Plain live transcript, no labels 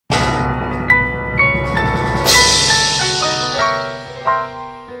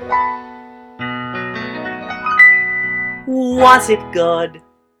Was it good?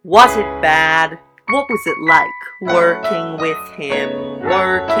 Was it bad? What was it like working with him,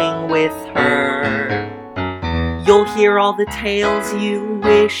 working with her? You'll hear all the tales you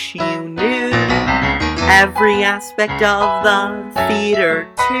wish you knew, every aspect of the theater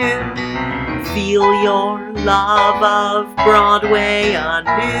too. Feel your love of Broadway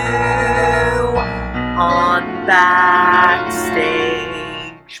anew on Backstage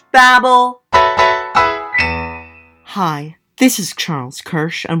Babble. Hi, this is Charles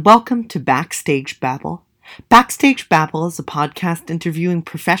Kirsch, and welcome to Backstage Babble. Backstage Babble is a podcast interviewing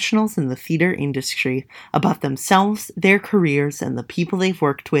professionals in the theater industry about themselves, their careers, and the people they've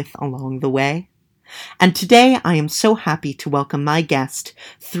worked with along the way. And today I am so happy to welcome my guest,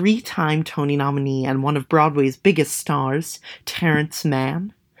 3-time Tony nominee and one of Broadway's biggest stars, Terrence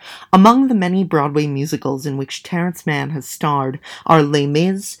Mann. Among the many Broadway musicals in which Terrence Mann has starred are Les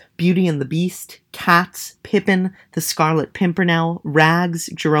Mis, Beauty and the Beast, Cats, Pippin, The Scarlet Pimpernel, Rags,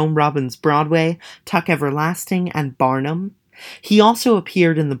 Jerome Robbins' Broadway, Tuck Everlasting, and Barnum. He also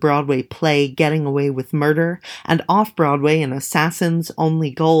appeared in the Broadway play Getting Away with Murder, and off-Broadway in Assassins, Only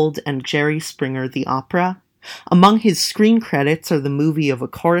Gold, and Jerry Springer the Opera. Among his screen credits are the movie of A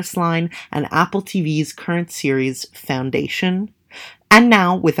Chorus Line and Apple TV's current series, Foundation. And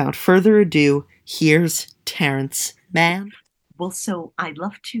now, without further ado, here's Terrence Mann. Well, so I'd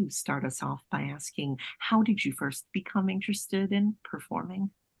love to start us off by asking, how did you first become interested in performing?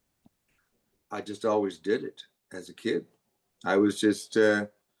 I just always did it as a kid. I was just, my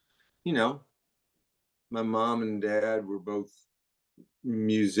mom and dad were both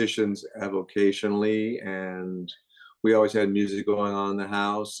musicians avocationally, and we always had music going on in the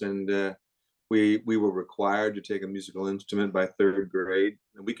house, and we were required to take a musical instrument by third grade,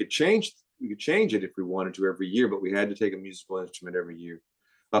 and we could change it if we wanted to every year, but we had to take a musical instrument every year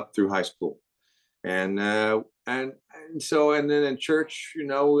up through high school. And then in church,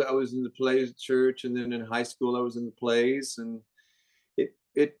 I was in the plays at church, and then in high school I was in the plays, and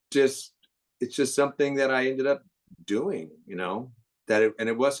it's just something that I ended up doing, and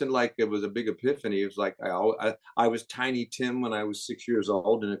it wasn't like it was a big epiphany. It was like I was Tiny Tim when I was 6 years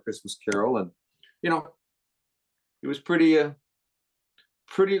old in A Christmas Carol, and it was pretty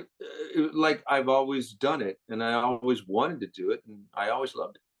like I've always done it, and I always wanted to do it, and I always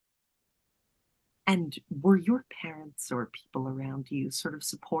loved it. And were your parents or people around you sort of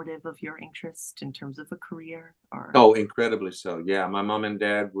supportive of your interest in terms of a career? Oh, incredibly so. Yeah, my mom and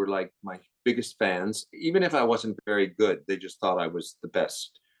dad were like my biggest fans. Even if I wasn't very good, they just thought I was the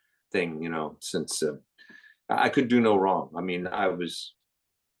best thing, since I could do no wrong. I mean, I was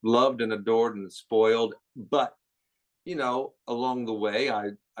loved and adored and spoiled, but along the way,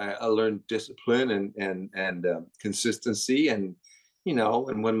 I learned discipline and consistency, and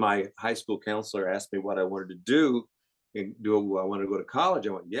and when my high school counselor asked me what I wanted to do, and do I want to go to college,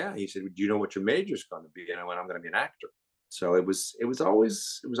 I went, yeah. He said, do you know what your major is going to be? And I went, I'm going to be an actor. So it was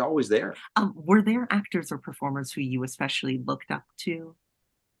always there. Were there actors or performers who you especially looked up to?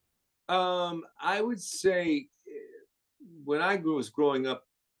 I would say when I was growing up,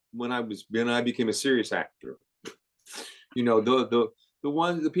 when I became a serious actor, the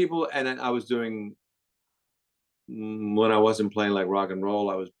people, and I was doing, when I wasn't playing like rock and roll,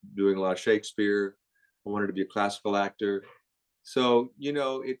 I was doing a lot of Shakespeare. I wanted to be a classical actor. So,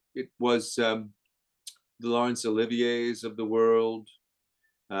 it was the Laurence Oliviers of the world.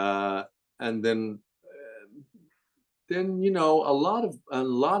 And then a lot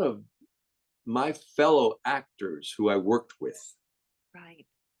of my fellow actors who I worked with. Right.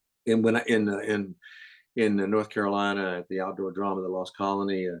 And when in North Carolina at the Outdoor Drama, the Lost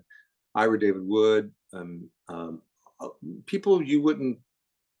Colony, Ira David Wood, people you wouldn't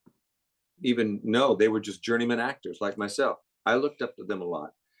even know. They were just journeyman actors like myself. I looked up to them a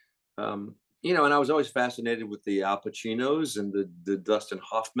lot. And I was always fascinated with the Al Pacinos and the Dustin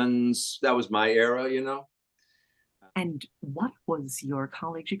Hoffmans. That was my era, And what was your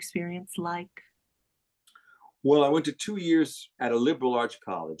college experience like? Well, I went to 2 years at a liberal arts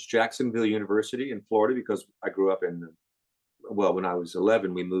college, Jacksonville University in Florida, because I grew up when I was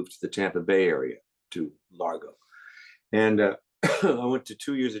 11, we moved to the Tampa Bay area, to Largo. And I went to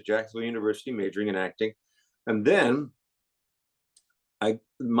 2 years at Jacksonville University, majoring in acting. And then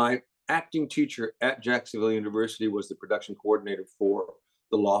my acting teacher at Jacksonville University was the production coordinator for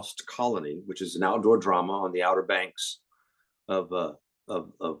The Lost Colony, which is an outdoor drama on the Outer Banks of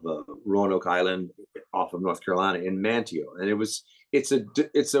Roanoke Island off of North Carolina in Manteo. And it's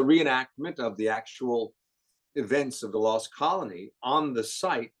a reenactment of the actual events of the Lost Colony on the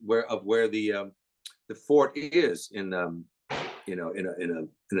site where the fort is in a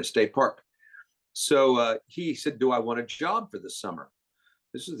state park. So he said, "Do I want a job for the summer?"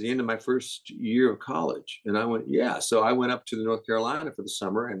 This is the end of my first year of college, and I went, "Yeah." So I went up to the North Carolina for the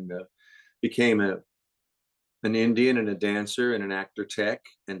summer and became an Indian and a dancer and an actor tech,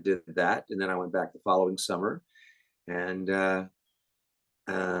 and did that. And then I went back the following summer, and uh,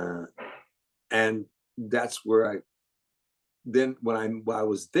 and that's where I then when I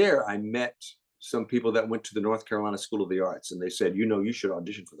was there, I met some people that went to the North Carolina School of the Arts, and they said, you should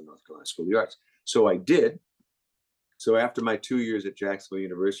audition for the North Carolina School of the Arts. So I did. So after my 2 years at Jacksonville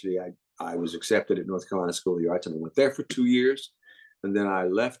University, I was accepted at North Carolina School of the Arts, and I went there for 2 years, and then I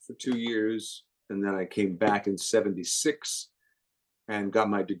left for 2 years, and then I came back in '76 and got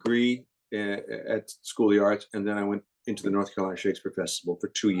my degree at School of the Arts, and then I went into the North Carolina Shakespeare Festival for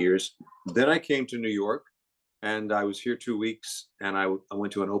 2 years. Then I came to New York, and I was here 2 weeks, and I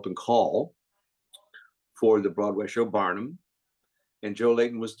went to an open call for the Broadway show Barnum, and Joe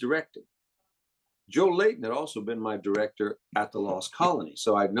Layton was directing. Joe Layton had also been my director at the Lost Colony,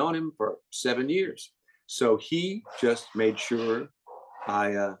 so I'd known him for 7 years. So he just made sure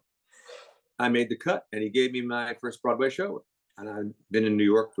I made the cut, and he gave me my first Broadway show, and I've been in New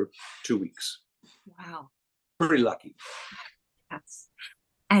York for 2 weeks. Wow. Pretty lucky. Yes.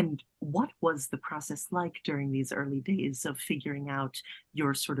 And what was the process like during these early days of figuring out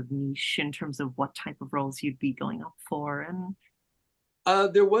your sort of niche in terms of what type of roles you'd be going up for? And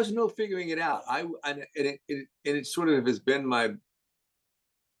there was no figuring it out. It sort of has been my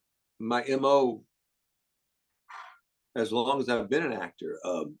MO as long as I've been an actor.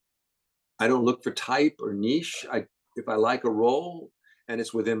 I don't look for type or niche. If I like a role and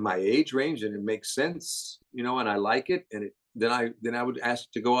it's within my age range and it makes sense, and I like it, and then I would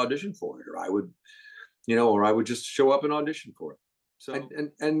ask to go audition for it, or I would just show up and audition for it. So I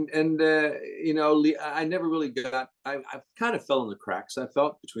never really got. I kind of fell in the cracks. I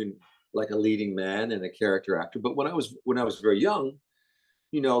felt between like a leading man and a character actor. But when I was very young,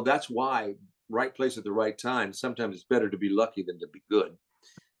 that's why right place at the right time. Sometimes it's better to be lucky than to be good.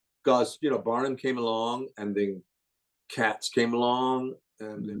 Because Barnum came along, and then Cats came along,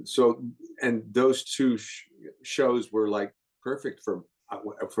 and those two shows were like perfect for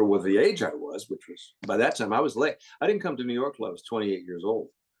what the age I was, which was by that time I was late. I didn't come to New York till I was 28 years old,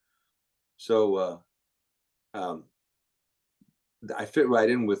 so I fit right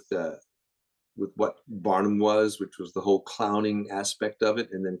in with what Barnum was, which was the whole clowning aspect of it,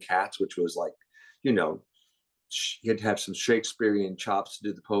 and then Cats, which was like, you had to have some Shakespearean chops to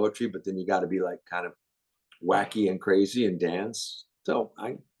do the poetry, but then you got to be like kind of wacky and crazy and dance. So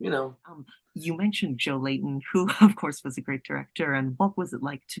you mentioned Joe Layton, who of course was a great director. And what was it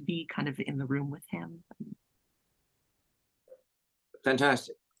like to be kind of in the room with him?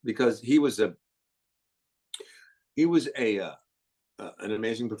 Fantastic, because he was an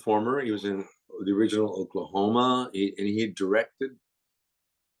amazing performer. He was in the original Oklahoma, and he had directed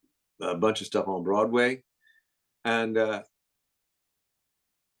a bunch of stuff on Broadway, and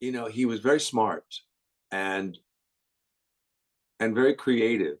he was very smart and very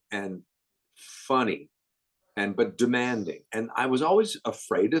creative and funny but demanding. And I was always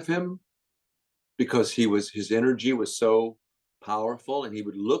afraid of him because his energy was so powerful, and he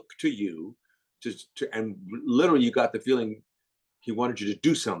would look to you and literally you got the feeling he wanted you to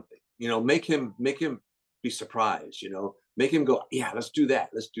do something, make him be surprised, make him go, yeah, let's do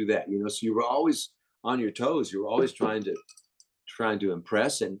that. So you were always on your toes. You were always trying to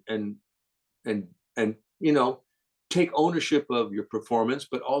impress and take ownership of your performance,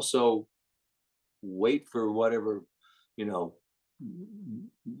 but also wait for whatever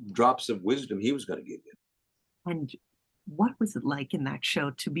drops of wisdom he was going to give you. And what was it like in that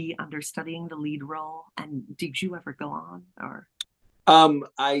show to be understudying the lead role? And did you ever go on, or?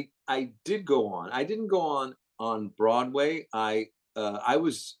 I did go on. I didn't go on Broadway. I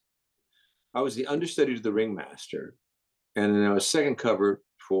was the understudy to the ringmaster, and then I was second cover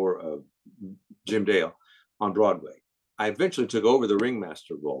for Jim Dale on Broadway. I eventually took over the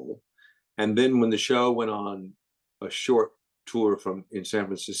ringmaster role, and then when the show went on a short tour in San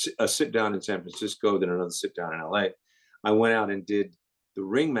Francisco, a sit down in San Francisco, then another sit down in LA, I went out and did the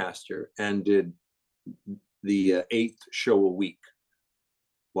ringmaster and did the 8th show a week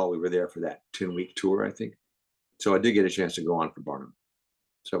while we were there for that 10-week tour, I think. So I did get a chance to go on for Barnum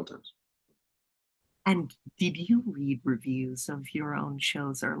several times. And did you read reviews of your own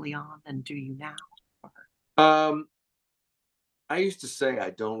shows early on, and do you now? I used to say I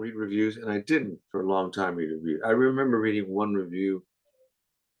don't read reviews, and I didn't for a long time read reviews. I remember reading one review,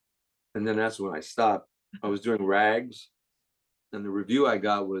 and then that's when I stopped. I was doing Rags, and the review I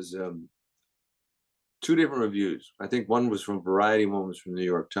got was 2 different reviews. I think one was from Variety, one was from the New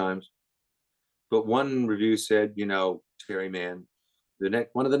York Times. but one review said, Terry Mann,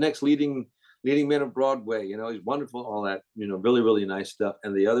 one of the next leading men of Broadway, he's wonderful, all that, really, really nice stuff.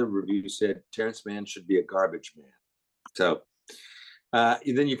 And the other review said Terrence Mann should be a garbage man. So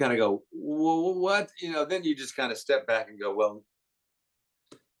then you kind of go, well, what? Then you just kind of step back and go, well,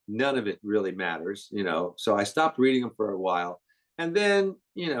 none of it really matters, So I stopped reading them for a while. And then,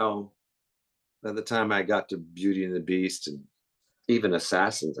 by the time I got to Beauty and the Beast and even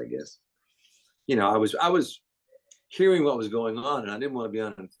Assassins, I guess, I was hearing what was going on, and I didn't want to be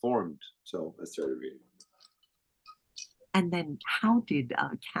uninformed, so I started reading. And then, how did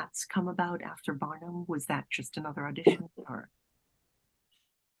Cats come about after Barnum? Was that just another audition, or?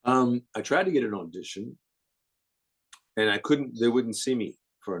 I tried to get an audition, and I couldn't. They wouldn't see me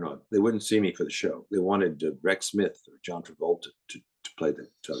for an audition. They wouldn't see me for the show. They wanted Rex Smith or John Travolta to play the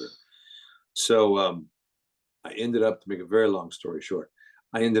Tugger. So I ended up, to make a very long story short,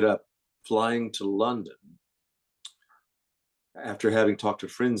 I ended up flying to London after having talked to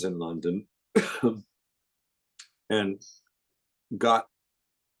friends in London and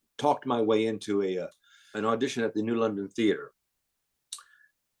talked my way into an audition at the New London Theatre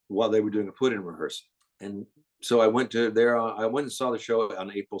while they were doing a put-in rehearsal. And so I went to there. I went and saw the show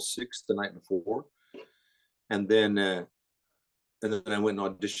on April 6th, the night before. And then I went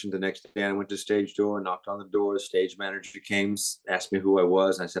and auditioned the next day. I went to stage door, knocked on the door. The stage manager came, asked me who I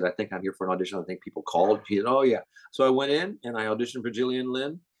was. And I said, I think I'm here for an audition. I think people called. He said, oh, yeah. So I went in and I auditioned for Gillian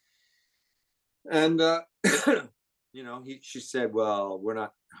Lynn. And, she said, well, we're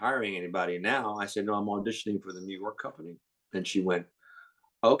not hiring anybody now. I said, no, I'm auditioning for the New York company. And she went,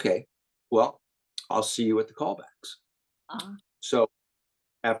 okay, well, I'll see you at the callbacks. So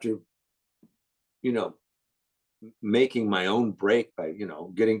after, making my own break by,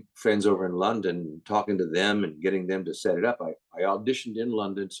 getting friends over in London, talking to them and getting them to set it up, I auditioned in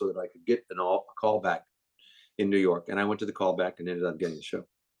London so that I could get a callback in New York. And I went to the callback and ended up getting the show.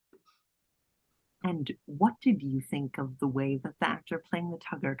 And what did you think of the way that the actor playing the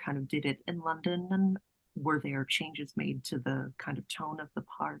Tugger kind of did it in London? And were there changes made to the kind of tone of the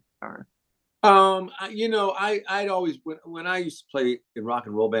part, or? I'd always, when I used to play in rock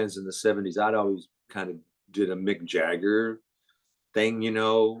and roll bands in the 70s, I'd always kind of did a Mick Jagger thing,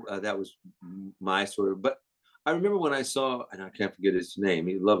 that was my sort of, but I remember when I saw, and I can't forget his name,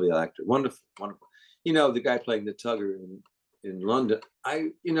 he's a lovely actor, wonderful, wonderful. The guy playing the Tugger in London,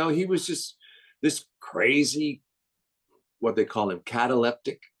 he was just this crazy, what they call him,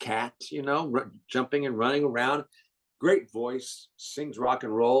 cataleptic cat, jumping and running around, great voice, sings rock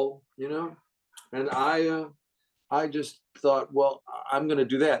and roll, and I just thought, well, I'm going to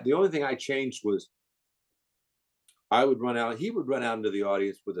do that. The only thing I changed was he would run out into the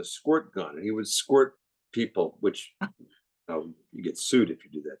audience with a squirt gun, and he would squirt people, which you get sued if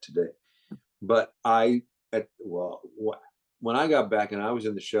you do that today. But when I got back and I was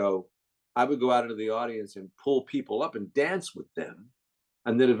in the show, I would go out into the audience and pull people up and dance with them.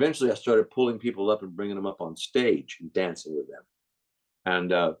 And then eventually I started pulling people up and bringing them up on stage and dancing with them.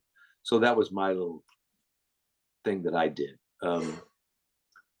 And so that was my little thing that I did.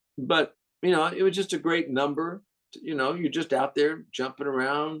 But, it was just a great number. You're just out there jumping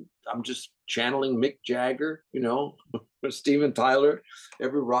around. I'm just channeling Mick Jagger, Steven Tyler,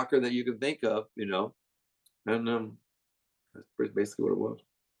 every rocker that you can think of, and that's basically what it was.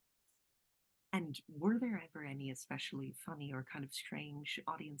 And were there ever any especially funny or kind of strange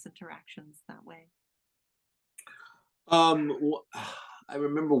audience interactions that way? I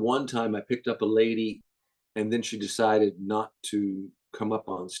remember one time I picked up a lady, and then she decided not to come up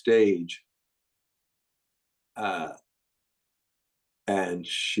on stage. And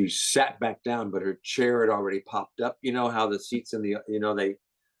she sat back down, but her chair had already popped up. You know how the seats in the,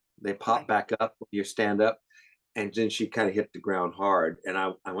 they pop back up when you stand up. And then she kind of hit the ground hard. And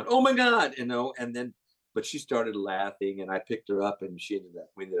I went, oh my God, and then, but she started laughing, and I picked her up, and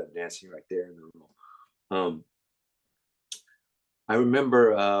we ended up dancing right there in the room. I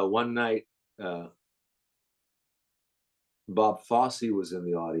remember one night, Bob Fosse was in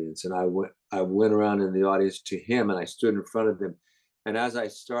the audience, and I went around in the audience to him, and I stood in front of him. And as I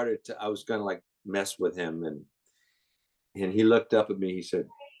was going to like mess with him, and he looked up at me. He said,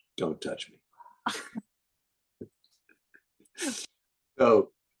 "Don't touch me."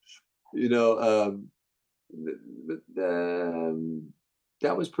 So,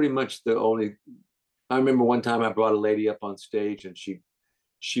 that was pretty much the only. I remember one time I brought a lady up on stage, and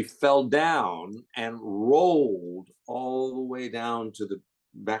she fell down and rolled all the way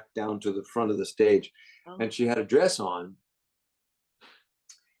back down to the front of the stage. Oh. And she had a dress on,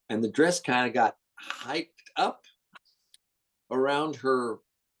 and the dress kind of got hiked up around her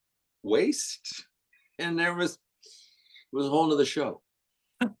waist, and there was a whole nother show.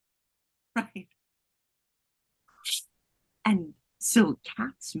 Right. And so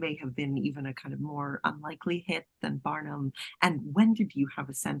Cats may have been even a kind of more unlikely hit than Barnum. And when did you have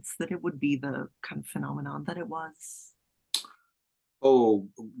a sense that it would be the kind of phenomenon that it was? Oh,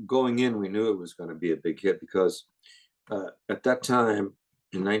 going in, we knew it was going to be a big hit because at that time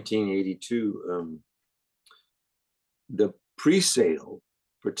in 1982, the pre-sale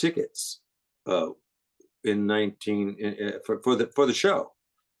for tickets in 19 for the show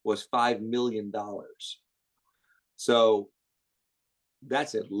was $5 million. So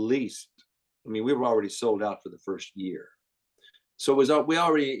that's at least. I mean, we were already sold out for the first year, so it was we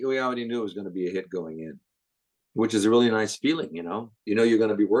already knew it was going to be a hit going in, which is a really nice feeling. You're going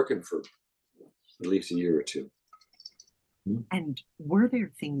to be working for at least a year or two. And were there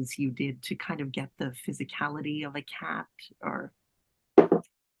things you did to kind of get the physicality of a cat or?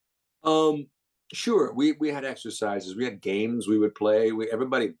 Sure. We had exercises. We had games we would play.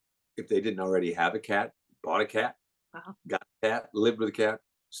 Everybody, if they didn't already have a cat, bought a cat, got a cat, lived with a cat,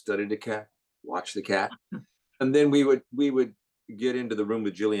 studied a cat, watched the cat, and then we would get into the room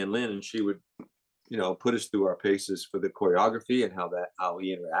with Gillian Lynn, and she would, put us through our paces for the choreography and how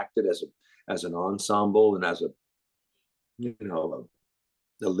we interacted as an ensemble and as a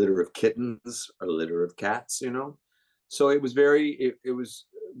litter of kittens or a litter of cats. So it was it was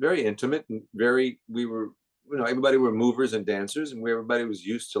very intimate and we were, everybody were movers and dancers, and everybody was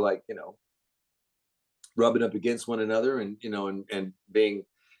used to rubbing up against one another and being,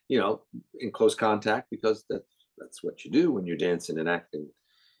 in close contact, because that's what you do when you're dancing and acting.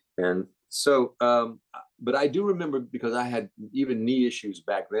 And so, but I do remember, because I had even knee issues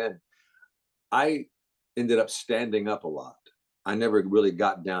back then, I ended up standing up a lot. I never really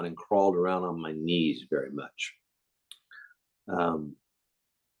got down and crawled around on my knees very much.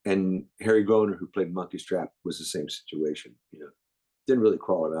 And Harry Groner, who played Monkey Strap, was the same situation. Didn't really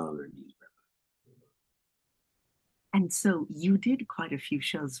crawl around on their knees very much. And so you did quite a few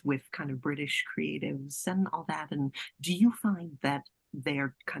shows with kind of British creatives and all that. And do you find that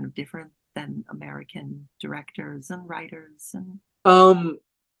they're kind of different than American directors and writers? And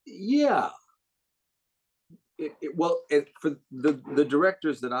yeah. For the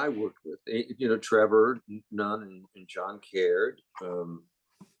directors that I worked with, Trevor Nunn and John Caird,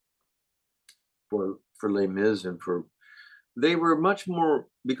 for Les Mis, and they were much more,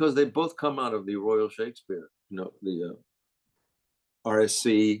 because they both come out of the Royal Shakespeare, the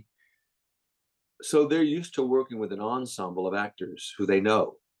RSC. So they're used to working with an ensemble of actors who they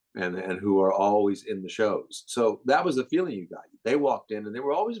know and who are always in the shows. So that was the feeling you got. They walked in and they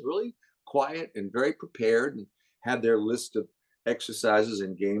were always really quiet and very prepared, and had their list of exercises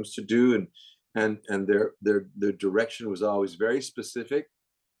and games to do, and their direction was always very specific,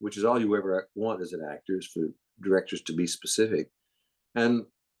 which is all you ever want as an actor, is for directors to be specific. And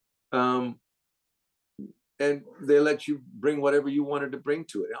they let you bring whatever you wanted to bring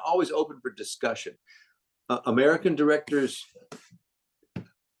to it. Always open for discussion. American directors,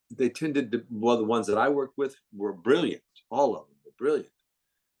 they tended to, the ones that I worked with were brilliant. All of them were brilliant.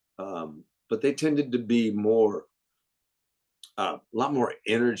 But they tended to be more, a lot more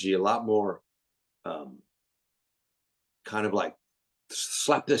energy, a lot more kind of like,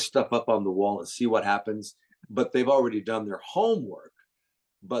 slap this stuff up on the wall and see what happens. But they've already done their homework,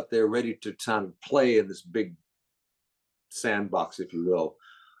 but they're ready to kind of play in this big sandbox, if you will,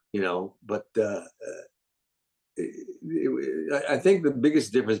 but I think the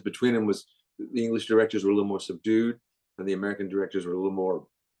biggest difference between them was the English directors were a little more subdued, and the American directors were a little more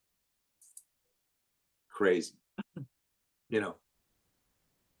crazy,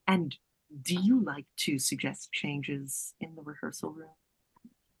 And do you like to suggest changes in the rehearsal room?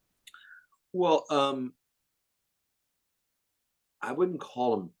 Well, I wouldn't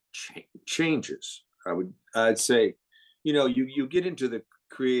call them changes. I'd say, you get into the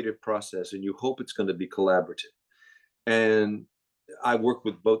creative process and you hope it's going to be collaborative. And I work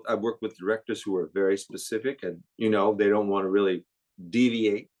with directors who are very specific, and they don't want to really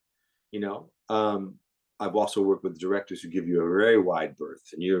deviate. I've also worked with directors who give you a very wide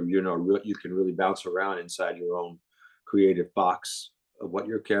berth, and you can really bounce around inside your own creative box of what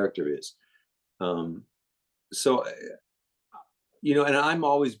your character is. So, and I'm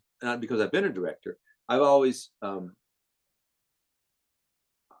always, because I've been a director, I've always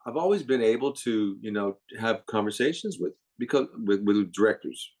been able to, have conversations with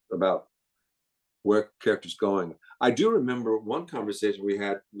directors about where characters going. I do remember one conversation we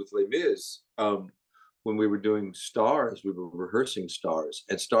had with Les Mis, when we were doing Stars. We were rehearsing Stars,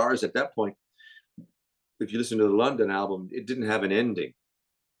 and Stars at that point, if you listen to the London album, it didn't have an ending.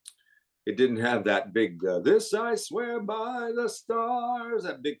 it didn't have that big "This I swear by the stars,"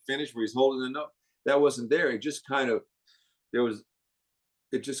 that big finish where he's holding the note. That wasn't there. It just kind of there was.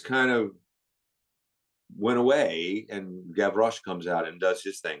 It just kind of went away, and Gavroche comes out and does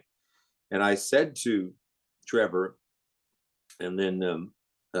his thing. And I said to Trevor, and then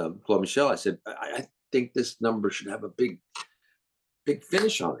Claude Michel, I said, I think this number should have a big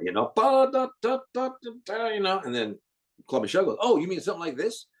finish on it, you know, you know. And then Claude Michel goes, "Oh, you mean something like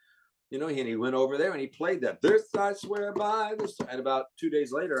this?" You know, and he went over there and he played that. "This I swear by this." And about 2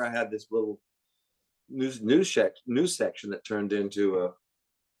 days later, I had this little news section that turned into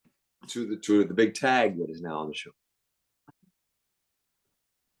to the big tag that is now on the show.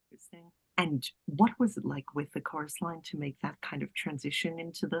 And what was it like with the chorus line to make that kind of transition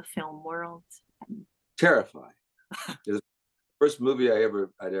into the film world? Terrifying. It was the first movie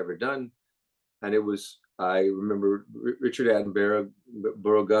I'd ever done, and it was. I remember Richard Attenborough,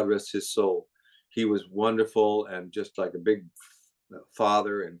 God rest his soul. He was wonderful and just like a big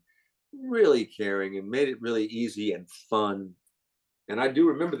father, and really caring, and made it really easy and fun. And I do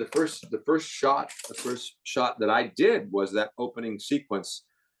remember the first shot that I did was that opening sequence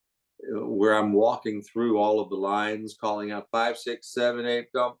where I'm walking through all of the lines, calling out 5, 6, 7,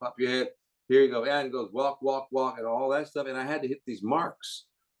 8, don't pop your head. Here you go. And it goes walk, walk, walk, and all that stuff. And I had to hit these marks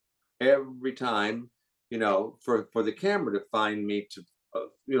every time, you know, for the camera to find me to,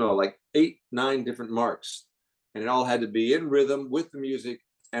 you know, like 8, 9 different marks. And it all had to be in rhythm with the music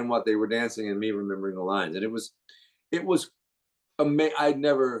and what they were dancing and me remembering the lines. And it was amazing. I'd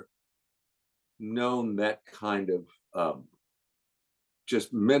never known that kind of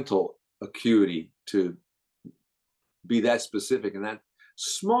just mental acuity to be that specific and that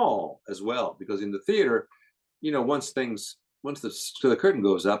small as well. Because in the theater, you know, once the curtain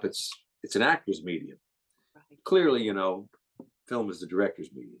goes up, it's an actor's medium. Right. Clearly, you know, film is the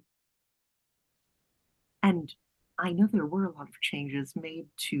director's medium. And I know there were a lot of changes made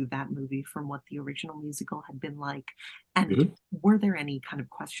to that movie from what the original musical had been like. And were there any kind of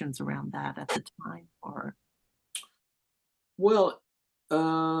questions around that at the time, or? Well,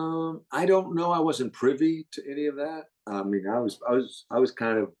 I don't know. I wasn't privy to any of that. I mean, I was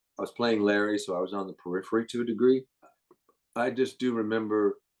playing Larry, so I was on the periphery to a degree. I just do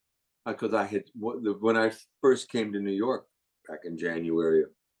remember because when I first came to New York back in January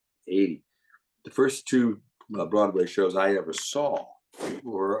of '80, the first 2 Broadway shows I ever saw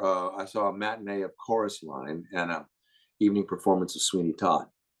were I saw a matinee of Chorus Line and a evening performance of Sweeney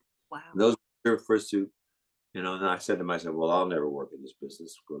Todd. Wow. And those were the first 2. You know, and I said to myself, well, I'll never work in this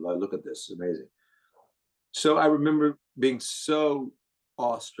business. Look at this, it's amazing. So I remember being so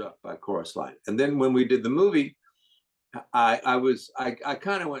awestruck by Chorus Line. And then when we did the movie, I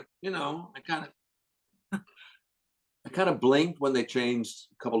kind of went, you know, I kind of blinked when they changed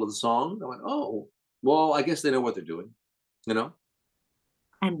a couple of the songs. I went, oh, well, I guess they know what they're doing, you know?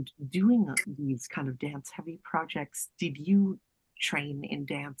 And doing these kind of dance heavy projects, did you train in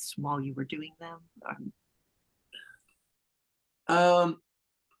dance while you were doing them?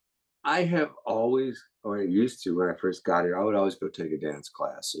 I have always, or I used to when I first got here, I would always go take a dance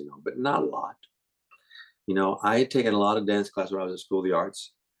class, you know, but not a lot. You know, I had taken a lot of dance class when I was at School of the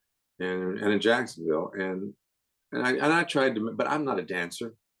Arts and in Jacksonville, and I tried to, but I'm not a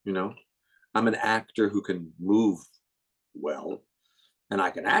dancer, you know. I'm an actor who can move well, and I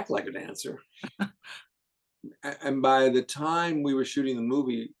can act like a dancer. And by the time we were shooting the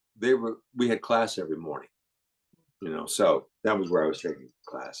movie, we had class every morning. You know, so that was where I was taking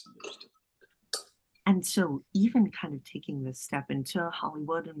class. And so even kind of taking this step into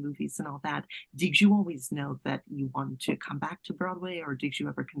Hollywood and movies and all that, did you always know that you wanted to come back to Broadway, or did you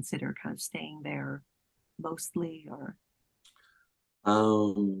ever consider kind of staying there mostly, or?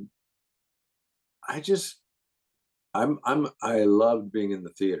 I loved being in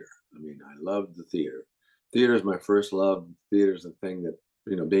the theater. I mean, I loved the theater. Theater is my first love. Theater is the thing that,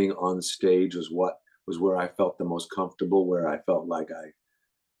 you know, being on stage was where I felt the most comfortable, where I felt like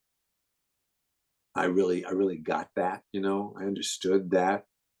I really got that, you know. I understood that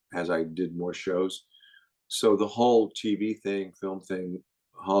as I did more shows. So the whole TV thing, film thing,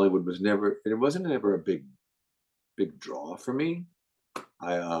 Hollywood wasn't ever a big draw for me.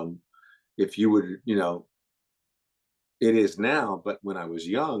 If you would, you know, it is now, but when I was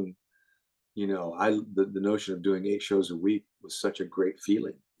young, you know, the notion of doing 8 shows a week was such a great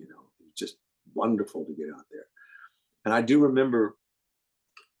feeling, you know, just wonderful to get out there. And I do remember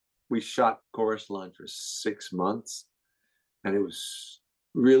we shot Chorus Line for 6 months, and it was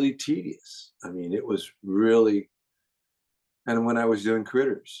really tedious. I mean, it was really. And when I was doing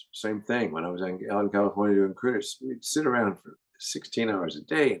Critters, same thing. When I was out in California doing Critters, we'd sit around for 16 hours a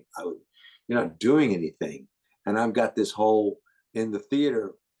day. And you're not doing anything. And I've got this whole in the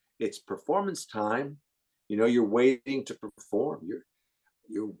theater, it's performance time. You're waiting to perform.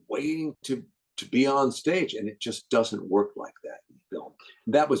 You're waiting to be on stage, and it just doesn't work like that in film.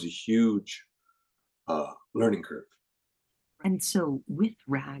 That was a huge learning curve. And so with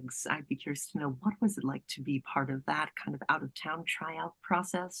Rags, I'd be curious to know, what was it like to be part of that kind of out-of-town tryout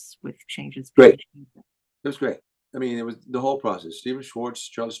process with changes? Great. It was great. I mean, it was the whole process. Stephen Schwartz,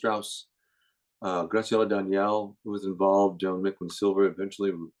 Charlie Strauss, Graciela Danielle, who was involved, Joan Micklin Silver,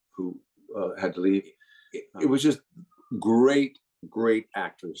 eventually, who had to leave. It was just great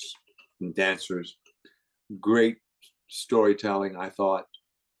actors and dancers, great storytelling, I thought,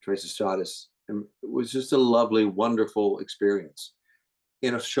 Teresa Stratus. And it was just a lovely, wonderful experience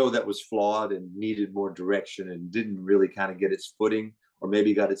in a show that was flawed and needed more direction and didn't really kind of get its footing, or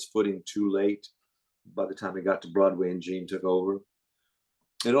maybe got its footing too late by the time it got to Broadway and Gene took over.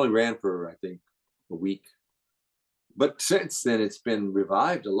 It only ran for, I think, a week. But since then, it's been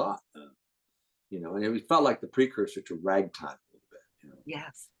revived a lot, and it felt like the precursor to Ragtime a little bit.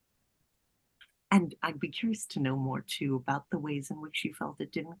 Yes. And I'd be curious to know more, too, about the ways in which you felt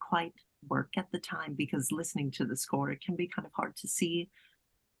it didn't quite work at the time, because listening to the score, it can be kind of hard to see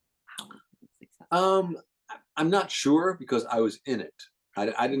how it's successful. I'm not sure, because I was in it.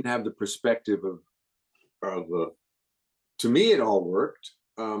 I didn't have the perspective of to me, it all worked.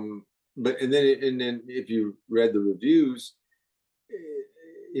 But and then if you read the reviews,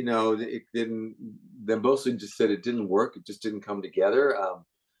 it didn't. They mostly just said it didn't work. It just didn't come together.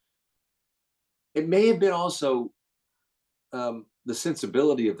 It may have been also the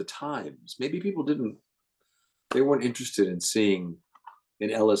sensibility of the times. Maybe people they weren't interested in seeing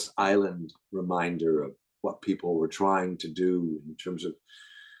an Ellis Island reminder of what people were trying to do in terms of,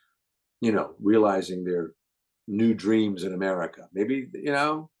 realizing their new dreams in America. Maybe,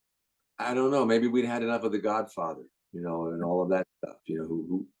 I don't know. Maybe we'd had enough of The Godfather, and all of that stuff,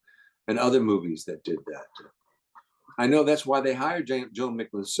 who and other movies that did that. I know that's why they hired Joan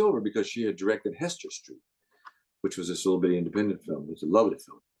Micklin Silver, because she had directed Hester Street, which was this little bitty independent film. It was a lovely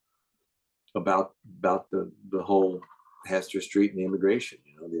film about the whole Hester Street and the immigration,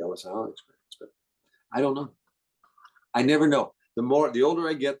 the Ellis Island experience. But I don't know. I never know. The older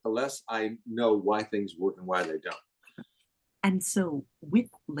I get, the less I know why things work and why they don't. And so with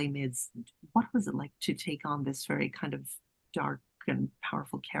Les Mis, what was it like to take on this very kind of dark and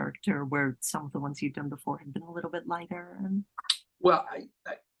powerful character, where some of the ones you've done before had been a little bit lighter? And well,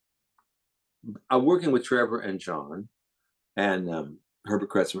 I'm working with Trevor and John and Herbert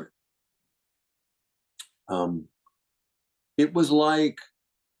Kretzmer. It was like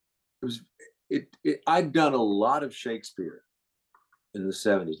I'd done a lot of Shakespeare in the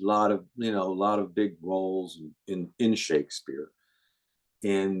 70s, a lot of big roles in Shakespeare,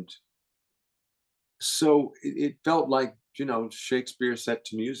 and so it felt like Shakespeare set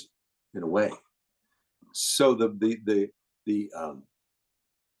to music in a way. So the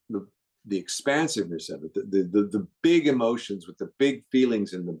expansiveness of it, the big emotions with the big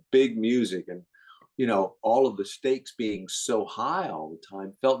feelings and the big music, and all of the stakes being so high all the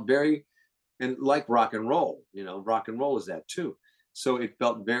time, felt very, and like rock and roll. Rock and roll is that too. So it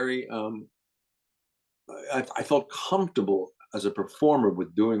felt very. I felt comfortable as a performer with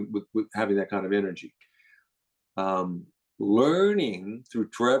having that kind of energy. Learning through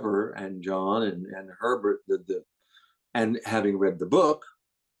Trevor and John and Herbert and having read the book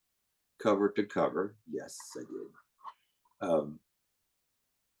cover to cover. Yes, I did.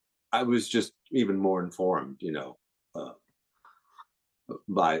 I was just even more informed,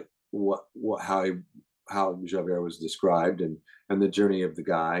 by how Javert was described, and the journey of the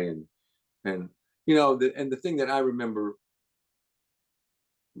guy, and the thing that I remember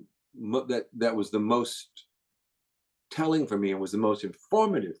that was the most telling for me and was the most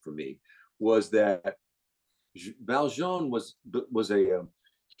informative for me was that Valjean was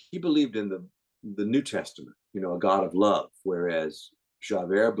he believed in the New Testament, a God of love, whereas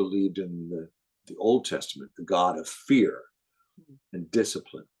Javert believed in the Old Testament, the God of fear and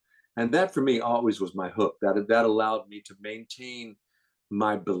discipline. And that for me always was my hook. That allowed me to maintain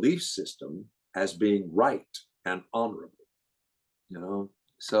my belief system as being right and honorable,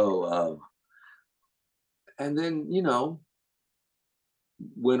 So, and then,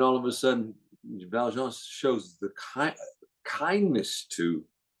 when all of a sudden Valjean shows the kindness to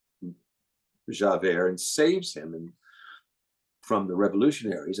Javert and saves him from the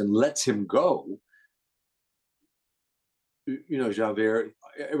revolutionaries and lets him go, Javert,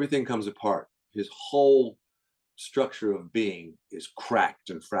 everything comes apart. His whole structure of being is cracked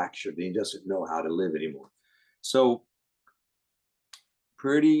and fractured. He doesn't know how to live anymore. So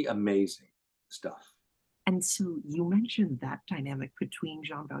pretty amazing. stuff. And so you mentioned that dynamic between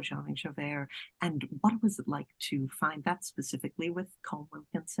Jean Valjean and Javert, and what was it like to find that specifically with Cole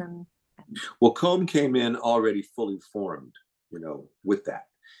Wilkinson? And Well, Combe came in already fully formed, with that.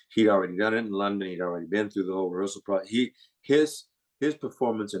 He'd already done it in London. He'd already been through the whole rehearsal process. His his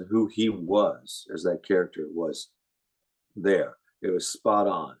performance and who he was as that character was there. It was spot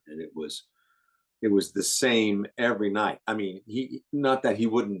on, and it was the same every night. I mean, he not that he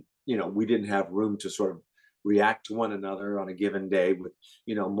wouldn't, we didn't have room to sort of react to one another on a given day with,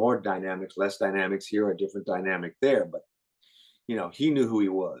 more dynamics, less dynamics here, a different dynamic there, but he knew who he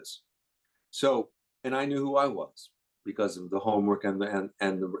was. So, and I knew who I was because of the homework and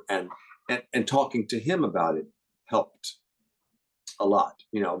talking to him about it helped a lot,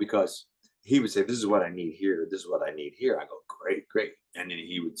 because he would say, "This is what I need here. This is what I need here." I go, "Great, great," and then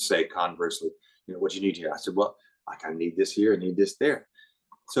he would say conversely, "What you need here?" I said, "Well, I kind of need this here, I need this there."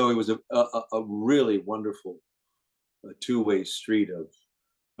 So it was a really wonderful two-way street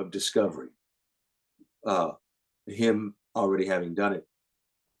of discovery. Him already having done it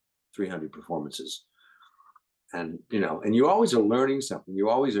 300 performances, and you always are learning something. You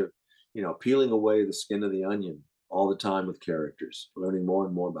always are, peeling away the skin of the onion all the time with characters, learning more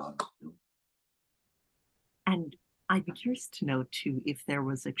and more about it. and I'd be curious to know too if there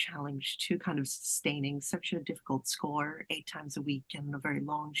was a challenge to kind of sustaining such a difficult score 8 times a week and a very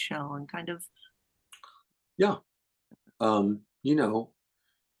long show and kind of Yeah. Um, you know,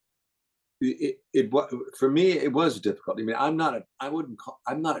 for me it was difficult. I mean, I'm not a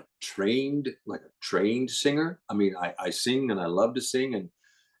trained singer. I mean, I sing and I love to sing,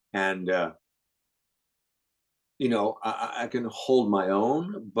 and I can hold my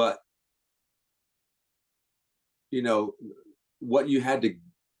own, but you know what you had to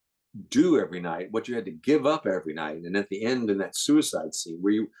do every night, what you had to give up every night, and at the end in that suicide scene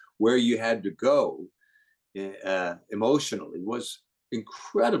where you had to go emotionally was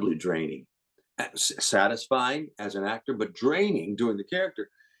incredibly draining. Satisfying as an actor, but draining doing the character.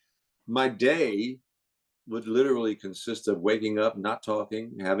 My day would literally consist of waking up, not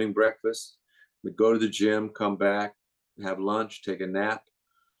talking, having breakfast, would go to the gym, come back, have lunch, take a nap,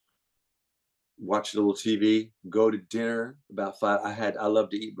 watch a little TV, go to dinner about 5. I love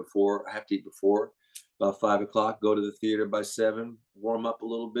to eat before. I have to eat before about 5 o'clock. Go to the theater by 7, warm up a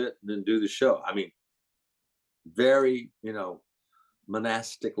little bit, and then do the show. I mean, very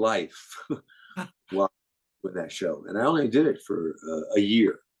monastic life while with that show, and I only did it for a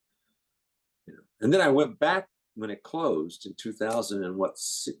year. And then I went back when it closed in 2000 and what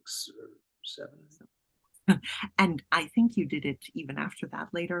 6 or 7. and I think you did it even after that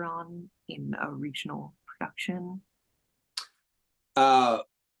later on in a regional production. Uh,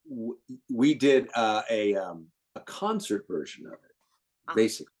 we did a concert version of it, Ah,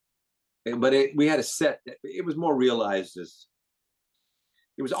 basically, but we had a set. It was more realized as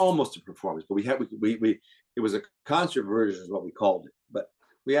it was almost a performance, but we it was a concert version is what we called it. But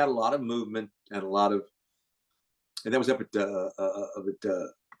we had a lot of movement and a lot of, and that was up at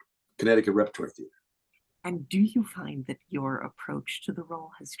Connecticut Repertory Theater. and do you find that your approach to the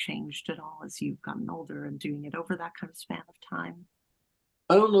role has changed at all as you've gotten older and doing it over that kind of span of time?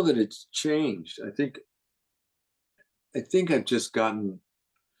 I don't know that it's changed. I think I've just gotten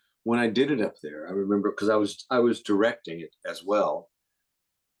when I did it up there. I remember because I was directing it as well,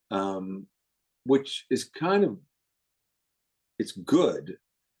 um, which is kind of it's good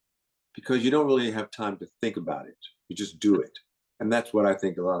because you don't really have time to think about it. You just do it, and that's what I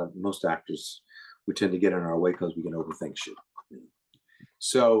think a lot of most actors we tend to get in our way because we can overthink shit.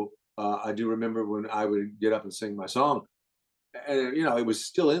 So I do remember when I would get up and sing my song, and it was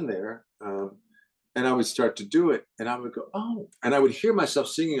still in there. And I would start to do it, and I would go, "Oh," and I would hear myself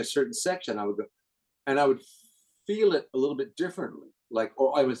singing a certain section. I would go, and I would feel it a little bit differently, like,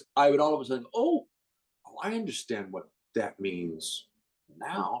 or I would all of a sudden, "Oh, I understand what that means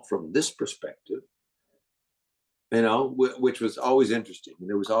now from this perspective," which was always interesting. And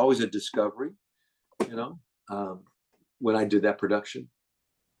there was always a discovery, you know, um, when I did that production.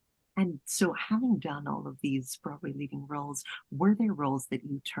 And so, having done all of these Broadway leading roles, were there roles that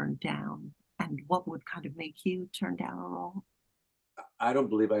you turned down? And what would kind of make you turn down a role? I don't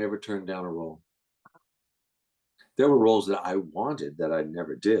believe I ever turned down a role. There were roles that I wanted that I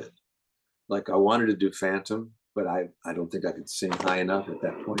never did. Like I wanted to do Phantom, but I don't think I could sing high enough at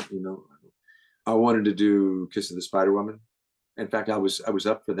that point. I wanted to do Kiss of the Spider Woman. In fact, I was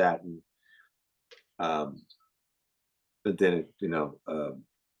up for that, um, but then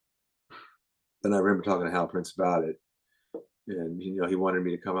then I remember talking to Hal Prince about it, and he wanted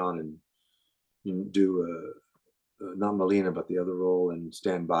me to come on and do not Melina, but the other role and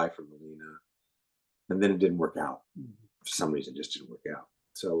stand by for Melina. and then it didn't work out. For some reason, it just didn't work out.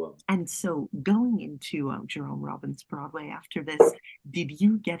 So, And so going into Jerome Robbins Broadway after this, did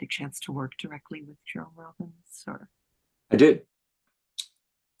you get a chance to work directly with Jerome Robbins, or? I did.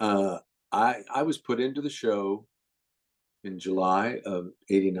 I was put into the show in July of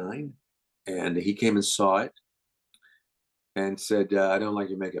 '89, and he came and saw it and said, "I don't like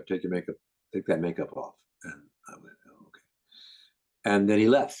your makeup. Take that makeup off." And I went, "Oh, okay." And then he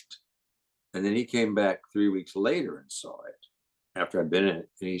left. And then he came back 3 weeks later and saw it after I'd been in it.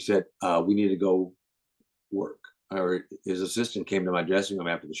 And he said, "We need to go work." Or his assistant came to my dressing room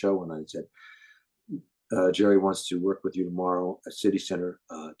after the show one night and said, "Jerry wants to work with you tomorrow at City Center,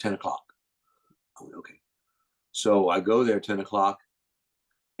 10 o'clock. I went, "Okay." So I go there 10 o'clock,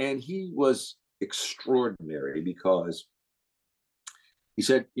 and he was extraordinary because he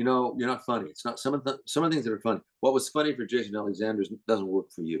said, "You're not funny. It's not some of the things that are funny. What was funny for Jason Alexander doesn't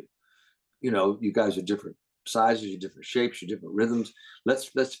work for you. You guys are different sizes, you're different shapes, you're different rhythms.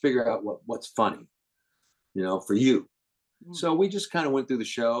 Let's figure out what's funny, for you." So we just kind of went through the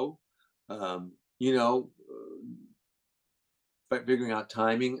show, um, you know, but figuring out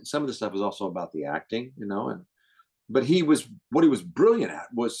timing. Some of the stuff was also about the acting, but what he was brilliant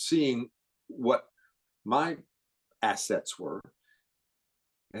at was seeing what my assets were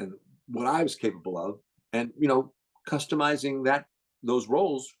and what I was capable of, and customizing those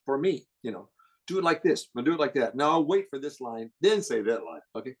roles for me. Do it like this, do it like that. No, wait for this line, then say that line.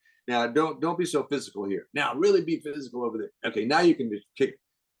 Okay, now don't be so physical here. Now really be physical over there. Okay, now you can just kick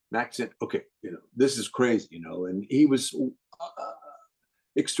an accent. Okay, this is crazy. And he was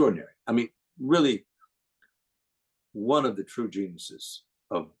extraordinary. I mean, really one of the true geniuses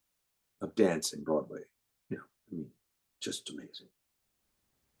of dance in Broadway. I mean, just amazing.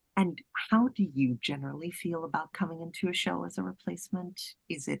 And how do you generally feel about coming into a show as a replacement?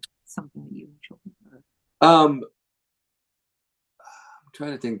 Is it something that you enjoy? I'm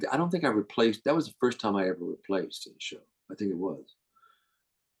trying to think. I don't think I replaced. That was the first time I ever replaced in a show. I think it was.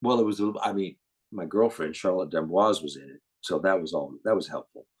 Well, it was. I mean, my girlfriend Charlotte D'Amboise was in it, so that was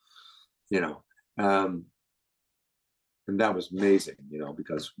helpful. Um, and that was amazing.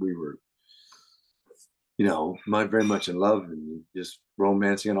 Because we were, very much in love and just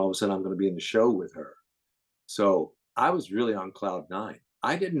romancing, and all of a sudden I'm going to be in the show with her. So I was really on cloud nine.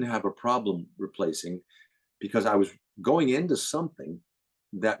 I didn't have a problem replacing because I was going into something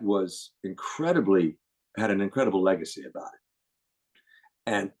that had an incredible legacy about it.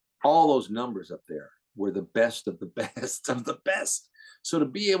 And all those numbers up there were the best of the best of the best. So to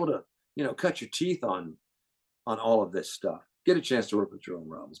be able to, cut your teeth on all of this stuff, get a chance to work with Jerome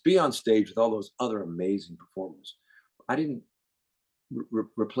Robbins, be on stage with all those other amazing performers.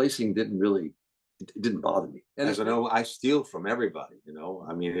 Replacing it didn't bother me. And as I know, I steal from everybody,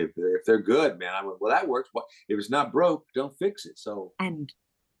 I mean, if they're good, man, I went, well, that works. Well, if it's not broke, don't fix it. So, and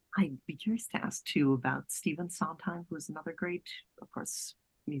I'd be curious to ask too about Stephen Sondheim, who is another great, of course,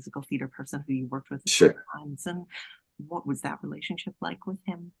 musical theater person who you worked with sure. Times. And what was that relationship like with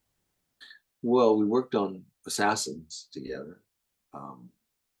him? Well, we worked on Assassins together.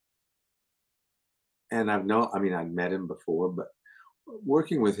 And I'd met him before, but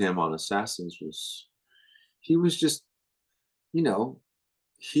working with him on Assassins he was just,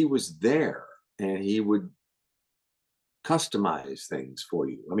 he was there, and he would customize things for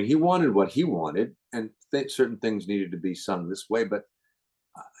you. I mean, he wanted what he wanted, and certain things needed to be sung this way. But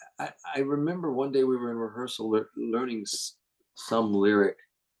I remember one day we were in rehearsal learning some lyric.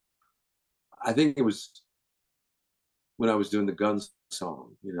 I think it was when I was doing the Guns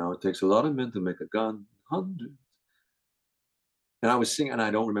song. It takes a lot of men to make a gun, hundreds. And I was singing, and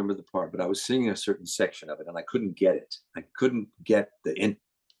I don't remember the part, but I was singing a certain section of it, and I couldn't get it. I couldn't get the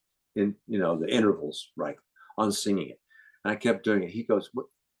the intervals right on singing it, and I kept doing it. He goes,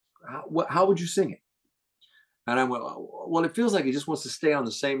 how would you sing it?" And I went, "Well, it feels like he just wants to stay on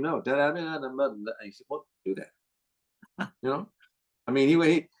the same note." And he said, "Well, do that." I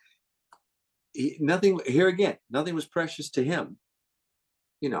mean, nothing here again. Nothing was precious to him,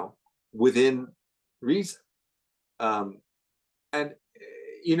 within reason. And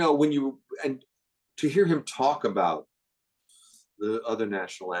and to hear him talk about the other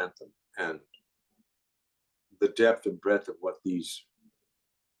national anthem and the depth and breadth of what these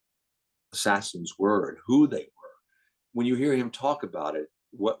assassins were and who they were, when you hear him talk about it,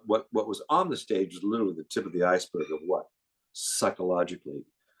 what was on the stage was literally the tip of the iceberg of what psychologically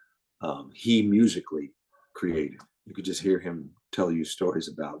he musically created. You could just hear him tell you stories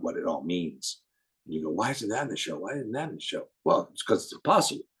about what it all means. And you go, why isn't that in the show? Why isn't that in the show? Well, it's because it's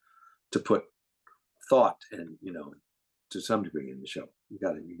impossible to put thought and, to some degree in the show. You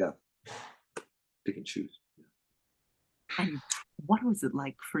got it. pick and choose. And what was it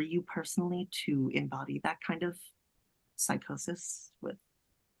like for you personally to embody that kind of psychosis with?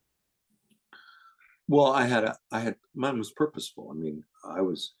 Well, mine was purposeful. I mean, I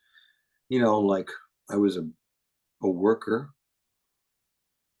was, like I was a worker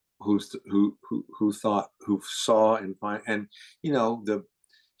who thought, who saw and find, and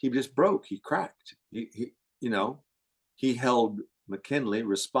he just broke, he cracked, you know, he held McKinley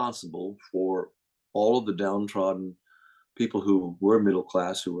responsible for all of the downtrodden people who were middle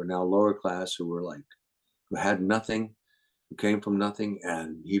class, who were now lower class, who had nothing, who came from nothing,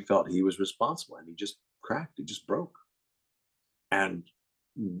 and he felt he was responsible, and he just cracked, he just broke. And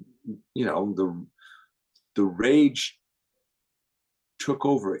the rage took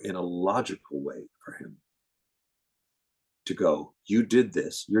over in a logical way for him to go, you did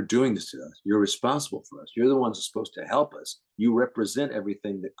this, you're doing this to us, you're responsible for us, you're the ones who's supposed to help us, you represent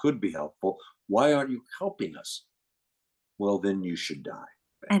everything that could be helpful, why aren't you helping us? Well, then you should die.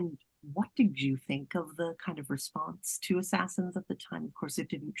 And what did you think of the kind of response to Assassins at the time? Of course, it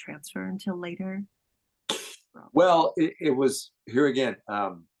didn't transfer until later. Well, it was, here again,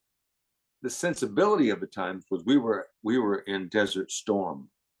 the sensibility of the times was we were in Desert Storm,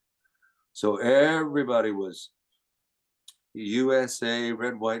 so everybody was USA,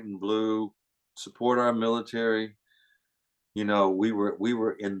 red, white, and blue, support our military. We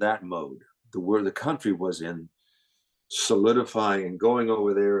were in that mode. The country was in solidifying and going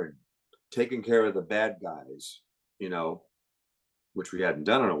over there and taking care of the bad guys, which we hadn't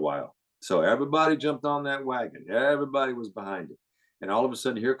done in a while. So everybody jumped on that wagon. Everybody was behind it. And all of a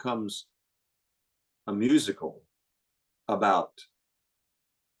sudden, here comes a musical about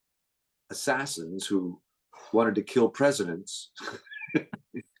assassins who wanted to kill presidents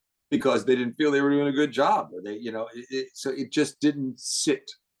because they didn't feel they were doing a good job, or so it just didn't sit,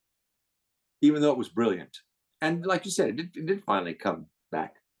 even though it was brilliant. And like you said, it did finally come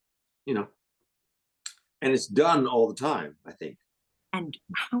back, and it's done all the time, I think. And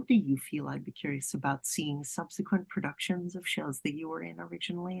how do you feel? I'd be curious about seeing subsequent productions of shows that you were in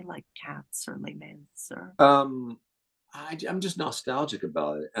originally, like Cats or Les Mis, or I'm just nostalgic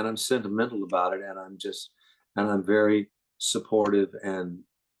about it, and I'm sentimental about it, and I'm very supportive and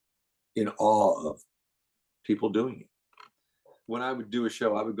in awe of people doing it. When I would do a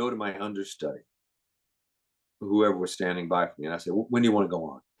show, I would go to my understudy, whoever was standing by for me, and I said, "When do you want to go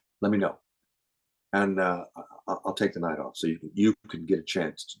on? Let me know, and I'll take the night off so you can get a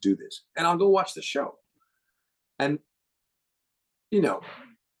chance to do this, and I'll go watch the show." And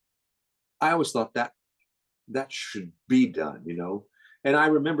I always thought that should be done, And I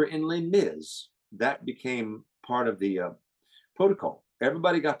remember in Les Mis, that became part of the protocol.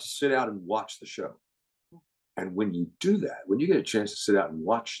 Everybody got to sit out and watch the show. And when you do that, when you get a chance to sit out and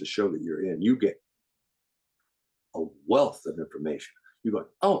watch the show that you're in, you get a wealth of information. You go,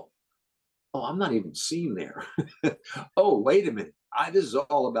 oh, I'm not even seen there. Oh, wait a minute. This is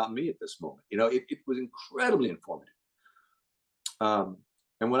all about me at this moment. It was incredibly informative.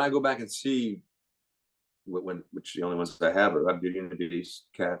 And when I go back and see, which the only ones I have are Beauty and the Beast,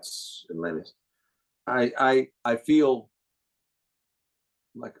 Cats, and Les Mis, I feel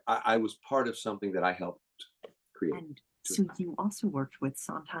like I was part of something that I helped create. and so you also worked with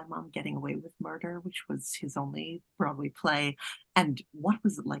Sondheim on Getting Away with Murder, which was his only Broadway play. And what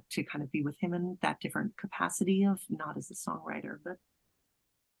was it like to kind of be with him in that different capacity of not as a songwriter,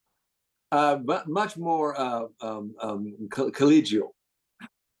 but much more collegial,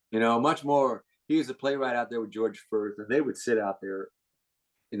 much more. He was a playwright out there with George Firth, and they would sit out there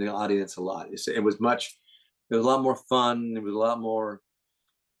in the audience a lot. It was a lot more fun. It was a lot more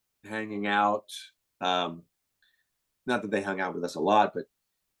hanging out. Not that they hung out with us a lot, but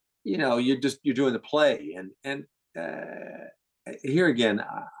you're doing the play, and here again,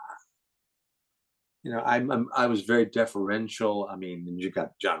 I was very deferential. I mean, you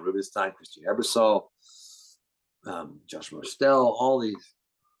got John Rubinstein, Christine Ebersol, Josh Mostel, all these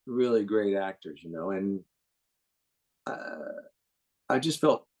really great actors, and I just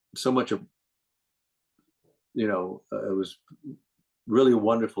felt so much of, it was really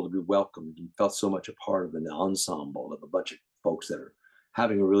wonderful to be welcomed and felt so much a part of an ensemble of a bunch of folks that are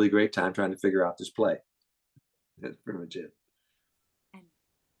having a really great time trying to figure out this play. That's pretty much it.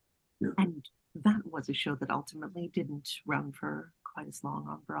 and that was a show that ultimately didn't run for quite as long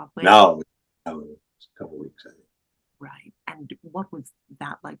on Broadway. No, it was a couple of weeks, I think. Right. And what was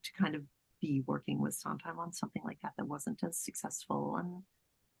that like to kind of be working with Sondheim on something like that wasn't as successful? And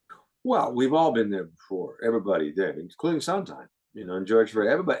Well, we've all been there before. Everybody did, including Sondheim, and George for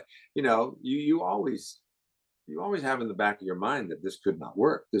everybody. You always, you always have in the back of your mind that this could not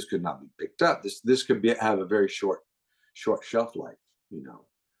work. This could not be picked up. This could have a very short shelf life, you know.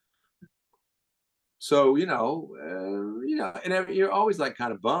 So, and you're always like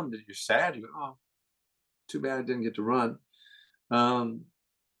kind of bummed that you're sad. You go, oh, too bad I didn't get to run. And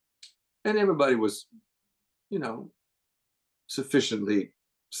everybody was, you know, sufficiently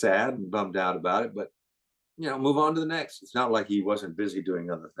sad and bummed out about it, but move on to the next. It's not like he wasn't busy doing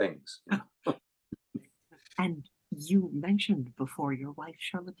other things. And you mentioned before your wife,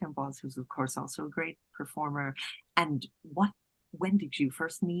 Charlotte Tembois, who's of course also a great performer. And when did you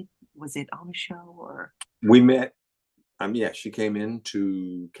first meet? Was it on a show or? We met, she came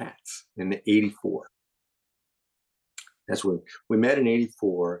into Cats in '84. That's when we met in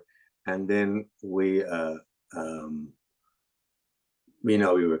 '84. And then we we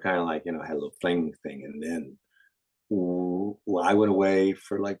were kind of like, had a little fling thing. And then I went away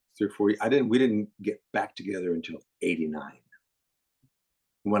for like 3 or 4 years. We didn't get back together until '89.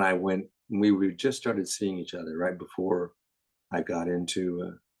 We just started seeing each other right before I got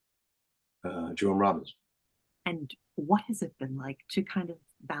into Jerome Robbins. And what has it been like to kind of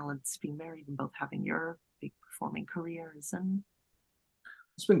balance being married and both having your big performing careers? And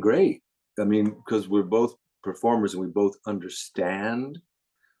it's been great. I mean, because we're both performers and we both understand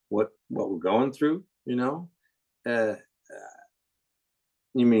what we're going through, I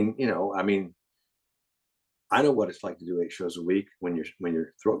know what it's like to do 8 shows a week when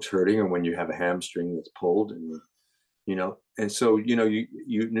your throat's hurting or when you have a hamstring that's pulled, and and so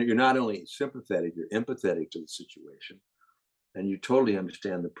you're not only sympathetic, you're empathetic to the situation, and you totally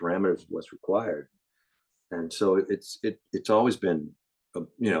understand the parameters of what's required. And so it's always been a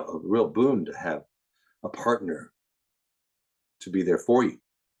real boon to have a partner to be there for you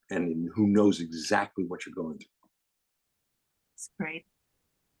and who knows exactly what you're going through. it's great.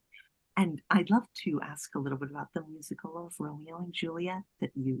 And I'd love to ask a little bit about the musical of Romeo and Juliet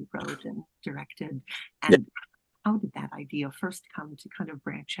that you wrote and directed. And how did that idea first come to kind of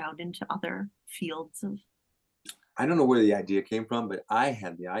branch out into other fields of? I don't know where the idea came from, but I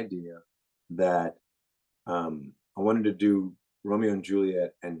had the idea that I wanted to do Romeo and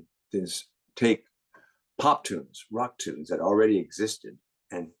Juliet and then take pop tunes, rock tunes that already existed,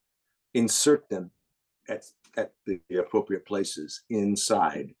 and insert them at the appropriate places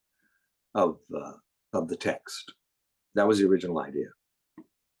inside of the text. That was the original idea.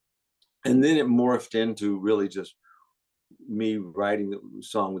 And then it morphed into really just me writing the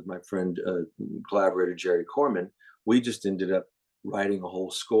song with my friend, collaborator Jerry Corman. We just ended up writing a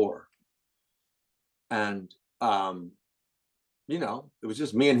whole score. And, it was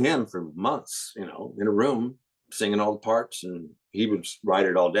just me and him for months, in a room singing all the parts. And he would write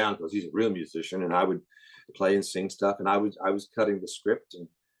it all down because he's a real musician. And I would play and sing stuff. And I was cutting the script. And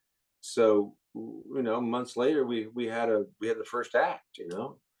so, months later, we had the first act,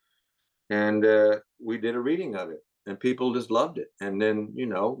 and we did a reading of it, and people just loved it. And then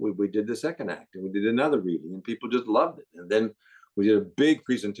we did the second act, and we did another reading, and people just loved it. And then we did a big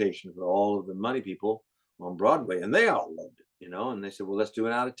presentation for all of the money people on Broadway, and they all loved it, and they said, well, let's do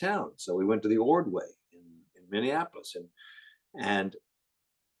it out of town. So we went to the Ordway in Minneapolis, and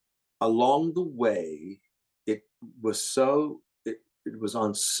along the way it was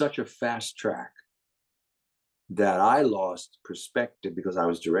on such a fast track that I lost perspective, because I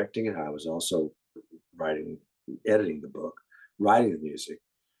was directing it. I was also editing the book, writing the music.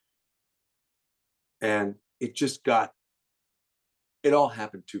 And it all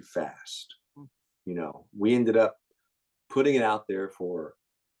happened too fast. We ended up putting it out there for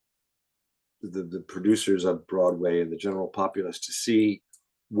the producers of Broadway and the general populace to see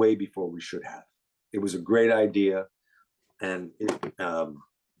way before we should have. It was a great idea. And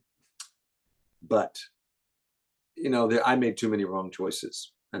but I made too many wrong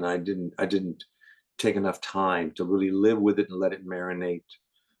choices, and I didn't take enough time to really live with it and let it marinate,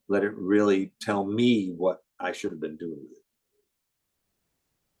 let it really tell me what I should have been doing with it.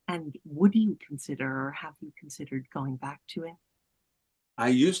 And would you consider, or have you considered going back to it? I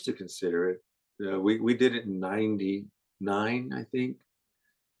used to consider it. We did it in '99, I think.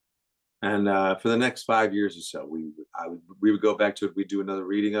 And for the next 5 years or so, we would go back to it. We'd do another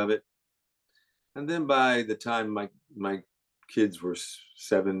reading of it. And then by the time my kids were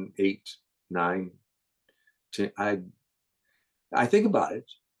 7, 8, 9, 10, I think about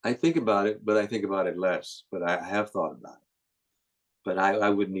it. I think about it, but I think about it less. But I have thought about it. But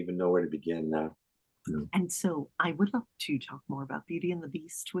I wouldn't even know where to begin now. And so I would love to talk more about Beauty and the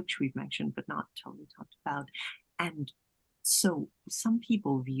Beast, which we've mentioned but not totally talked about. And So some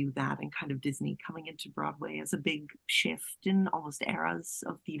people view that and kind of Disney coming into Broadway as a big shift in almost eras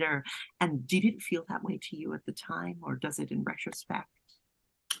of theater. And did it feel that way to you at the time, or does it in retrospect?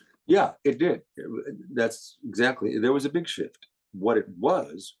 Yeah, it did. That's exactly. There was a big shift. What it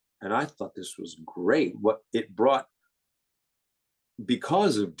was, and I thought this was great. What it brought,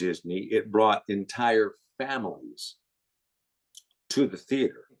 because of Disney, it brought entire families to the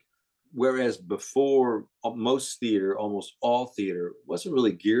theater. Whereas before, most theater, almost all theater, wasn't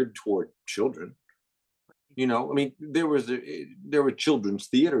really geared toward children. I mean, there were children's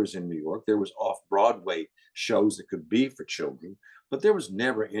theaters in New York. There was off Broadway shows that could be for children, but there was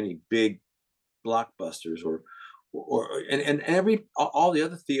never any big blockbusters and every all the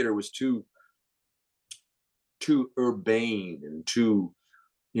other theater was too urbane and too,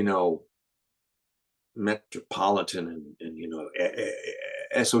 you know metropolitan and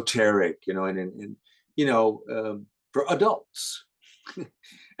esoteric, for adults.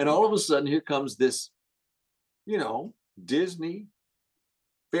 And all of a sudden, here comes this, you know Disney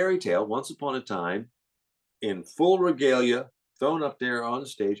fairy tale, once upon a time, in full regalia, thrown up there on the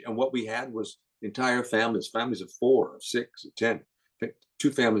stage. And what we had was entire families of 4, of 6, of 10,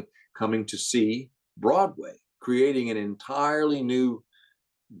 two families coming to see Broadway, creating an entirely new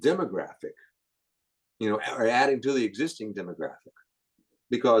demographic, or adding to the existing demographic,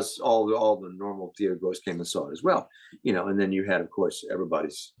 because all the normal theater goers came and saw it as well. And then you had, of course,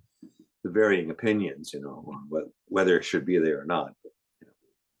 everybody's the varying opinions, on whether it should be there or not. But,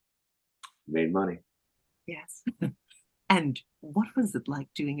 made money. Yes. And what was it like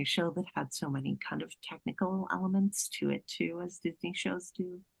doing a show that had so many kind of technical elements to it too, as Disney shows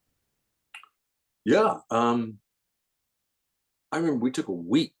do? Yeah. I remember we took a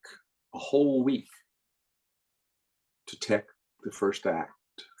whole week to tech the first act,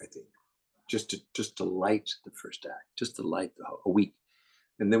 I think, just to light the first act, just to light a week.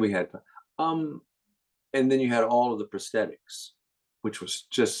 And then we had and then you had all of the prosthetics, which was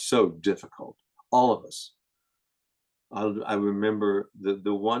just so difficult. All of us. I remember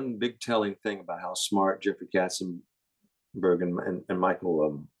the one big telling thing about how smart Jeffrey Katzenberg and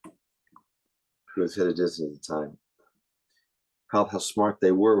Michael, who was head of Disney at the time, how smart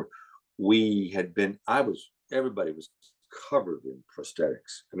they were. Everybody was covered in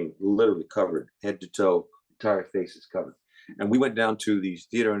prosthetics. I mean, literally covered, head to toe, entire faces covered. And we went down to the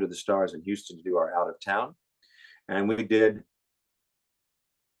Theater Under the Stars in Houston to do our out of town. And we did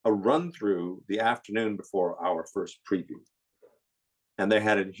a run through the afternoon before our first preview. And they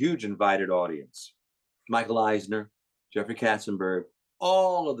had a huge invited audience. Michael Eisner, Jeffrey Katzenberg,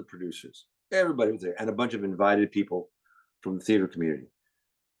 all of the producers, everybody was there, and a bunch of invited people from the theater community.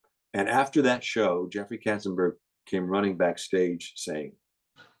 And after that show, Jeffrey Katzenberg came running backstage saying,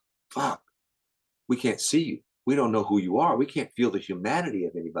 "Fuck, we can't see you. We don't know who you are. We can't feel the humanity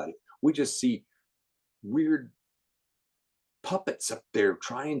of anybody. We just see weird puppets up there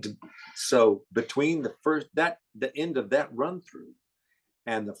trying to." So between the end of that run through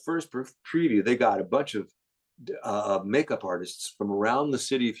and the first preview, they got a bunch of makeup artists from around the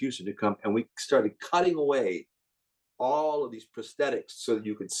city of Houston to come, and we started cutting away all of these prosthetics so that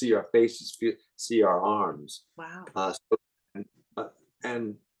you could see our faces, see our arms. Wow.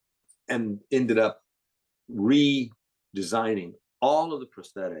 And ended up redesigning all of the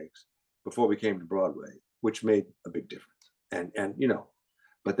prosthetics before we came to Broadway, which made a big difference. And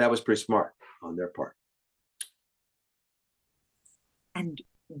but that was pretty smart on their part. And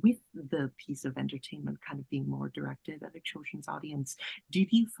with the piece of entertainment kind of being more directed at a children's audience,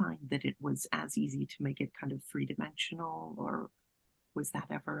 did you find that it was as easy to make it kind of three-dimensional, or was that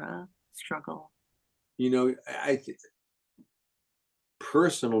ever a struggle?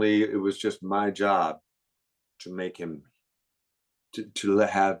 Personally, it was just my job to make him to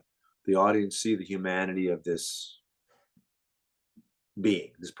have the audience see the humanity of this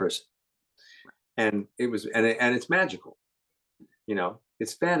being, this person. And it's magical.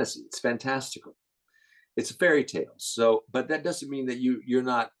 It's fantasy, it's fantastical, it's a fairy tale. So, but that doesn't mean that you're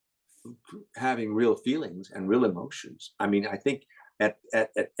not having real feelings and real emotions. I mean, I think at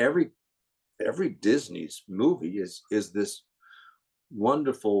every Disney's movie is this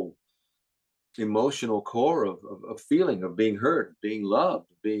wonderful emotional core of feeling, of being heard, of being loved,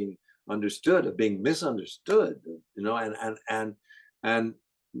 of being understood, of being misunderstood, and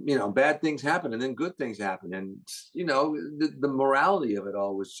bad things happen and then good things happen. And the morality of it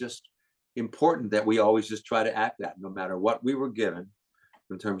all was just important, that we always just try to act that, no matter what we were given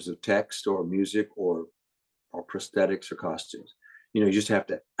in terms of text or music or prosthetics or costumes. You just have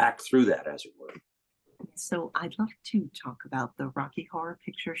to act through that, as it were. So I'd love to talk about the Rocky Horror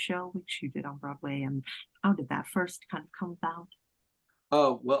Picture Show, which you did on Broadway, and how did that first kind of come about?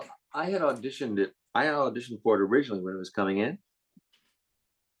 Oh, well, I had auditioned it. I had auditioned for it originally when it was coming in,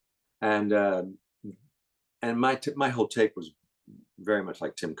 and my whole take was very much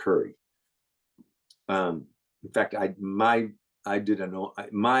like Tim Curry. In fact, I did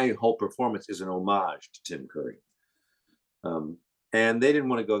my whole performance is an homage to Tim Curry. And they didn't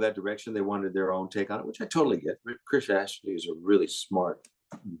want to go that direction. They wanted their own take on it, which I totally get. Chris Ashley is a really smart,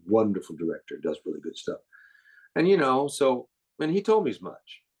 wonderful director, does really good stuff. And, so when he told me as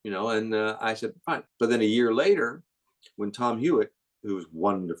much, and I said, fine. But then a year later, when Tom Hewitt, who was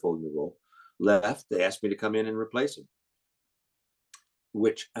wonderful in the role, left, they asked me to come in and replace him,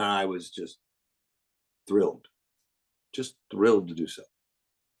 which I was just thrilled to do so.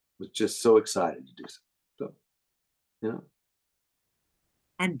 Was just so excited to do so. So,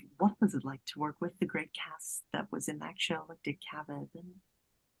 And what was it like to work with the great cast that was in that show, like Dick Cavett and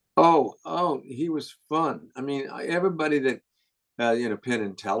Oh, he was fun. I mean, everybody that Penn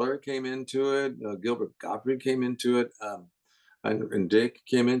and Teller came into it. Gilbert Gottfried came into it, and Dick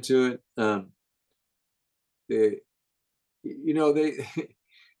came into it. They, they,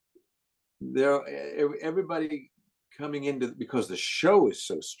 they're everybody coming into because the show is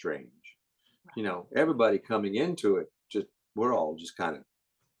so strange. right. Everybody coming into it, we're all just kind of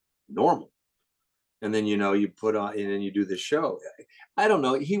normal. And then you put on and then you do the show. I don't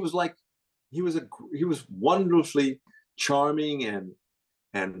know. He was wonderfully charming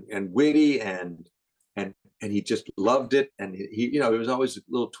and witty and he just loved it. And he there was always a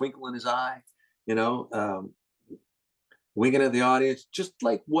little twinkle in his eye, winking at the audience, just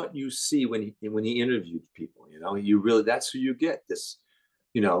like what you see when he interviewed people. You really that's who you get this,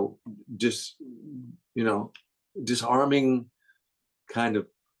 just disarming kind of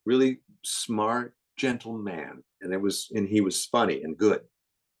really smart, gentle man. And he was funny and good.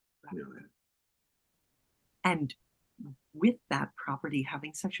 And with that property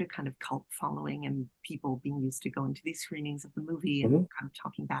having such a kind of cult following and people being used to going to these screenings of the movie and kind of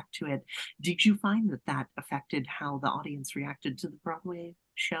talking back to it, did you find that affected how the audience reacted to the Broadway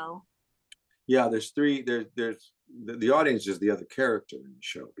show? Yeah, there's the audience is the other character in the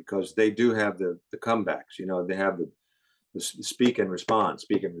show because they do have the comebacks. They have the speak and respond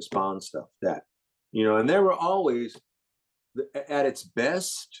stuff and there were always at its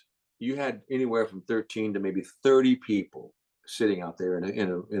best you had anywhere from 13 to maybe 30 people sitting out there in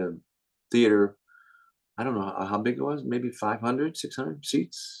a theater. I don't know how big it was, maybe 500 600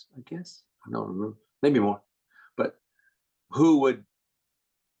 seats, I guess. I don't remember, maybe more, but who would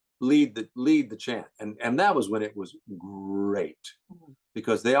lead the chant, and that was when it was great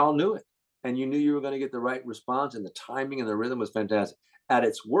because they all knew it and you knew you were going to get the right response and the timing and the rhythm was fantastic. At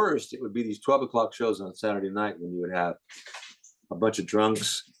its worst, it would be these 12 o'clock shows on Saturday night when you would have a bunch of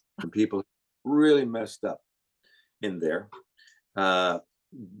drunks and people really messed up in there,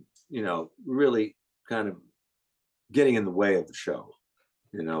 really kind of getting in the way of the show,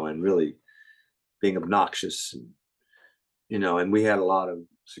 and really being obnoxious and we had a lot of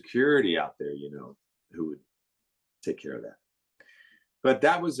security out there, who would take care of that. But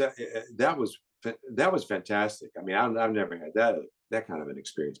that was fantastic. I mean, I've never had that kind of an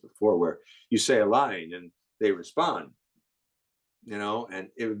experience before, where you say a line and they respond, and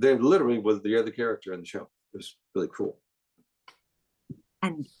they literally was the other character in the show. It was really cool.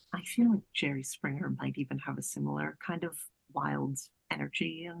 And I feel like Jerry Springer might even have a similar kind of wild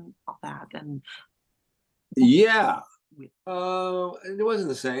energy and all that. And yeah, it wasn't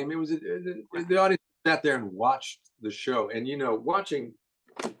the same. It was the audience sat there and watched the show, and watching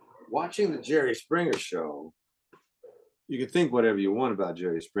the Jerry Springer show, you can think whatever you want about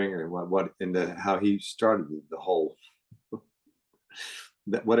Jerry Springer and how he started the whole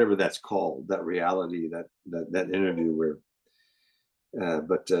that whatever that's called, that reality, that interview where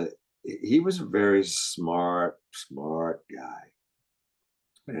but he was a very smart guy,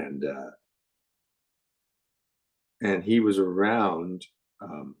 and he was around.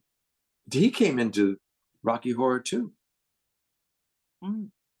 He came into Rocky Horror too.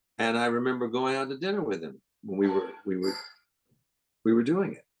 And I remember going out to dinner with him when we were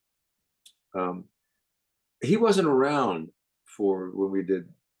doing it. He wasn't around for when we did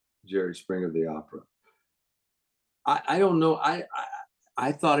Jerry Springer the opera. I don't know.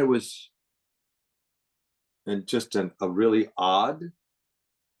 I thought it was just a really odd,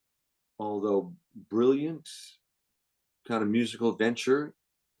 although brilliant, kind of musical venture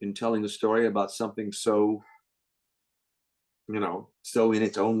in telling a story about something so so in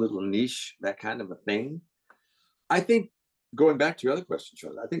its own little niche, that kind of a thing. I think going back to your other question,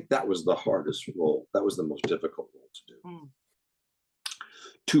 Charlie, I think that was the hardest role. That was the most difficult role to do.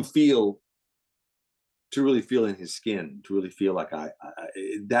 To feel, to really feel in his skin, to really feel like I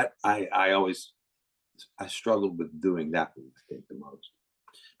always, I struggled with doing that one, I think, the most.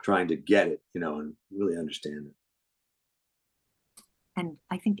 Trying to get it, and really understand it. And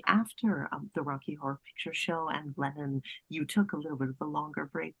I think after the Rocky Horror Picture Show and Lennon, you took a little bit of a longer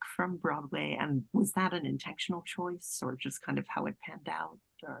break from Broadway. And was that an intentional choice, or just kind of how it panned out?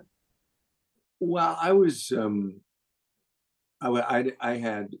 Or... Well, I was, I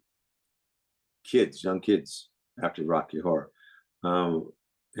had kids, young kids, after Rocky Horror, and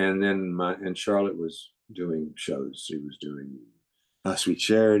then Charlotte was doing shows. She was doing Sweet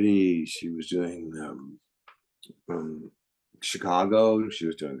Charity. She was doing Chicago. She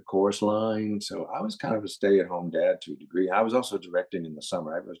was doing the chorus line. So I was kind of a stay-at-home dad to a degree. I was also directing in the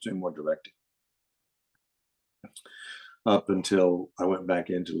summer. I was doing more directing up until I went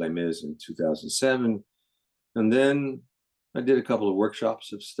back into Les Mis in 2007. And then I did a couple of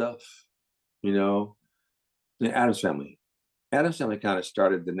workshops of stuff, the Addams Family. Addams Family kind of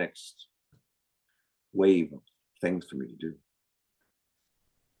started the next wave of things for me to do.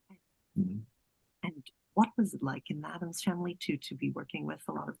 Mm-hmm. And what was it like in the Addams Family to be working with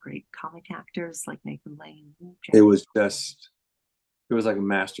a lot of great comic actors like Nathan Lane? It was like a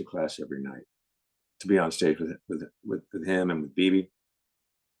master class every night to be on stage with him and with Bibi,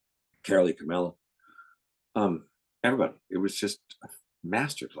 Carolee Camilla, everybody. It was just a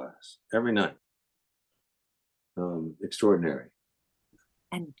master class every night. Extraordinary.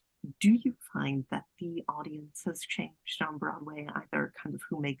 And do you find that the audience has changed on Broadway, either kind of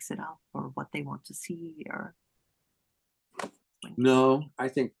who makes it up or what they want to see, or? No, I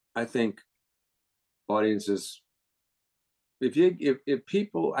think audiences, if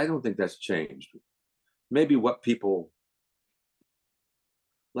people, I don't think that's changed. Maybe what people,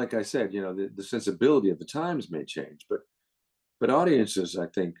 like I said, the sensibility of the times may change, but audiences, I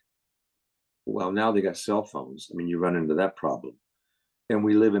think, well, now they got cell phones. I mean, you run into that problem. And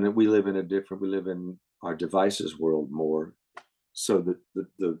we live in our devices world more, so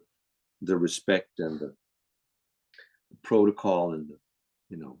the respect and the protocol and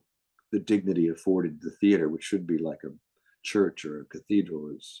the dignity afforded the theater, which should be like a church or a cathedral,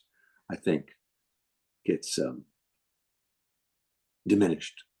 is, I think, gets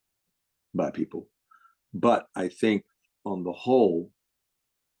diminished by people. But I think on the whole,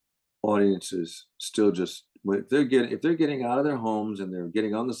 audiences still just, if they're getting out of their homes and they're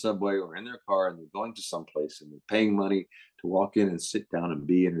getting on the subway or in their car and they're going to someplace and they're paying money to walk in and sit down and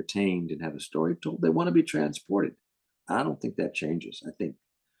be entertained and have a story told, they want to be transported. I don't think that changes. I think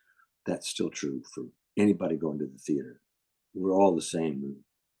that's still true for anybody going to the theater. We're all the same,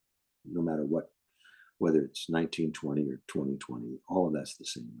 no matter what, whether it's 1920 or 2020, all of that's the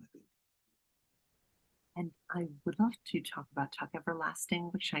same, I think. And I would love to talk about Tuck Everlasting,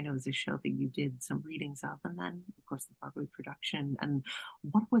 which I know is a show that you did some readings of, and then, of course, the Broadway production. And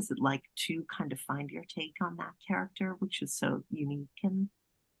what was it like to kind of find your take on that character, which is so unique? And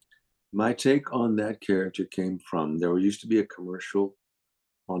my take on that character came from, there used to be a commercial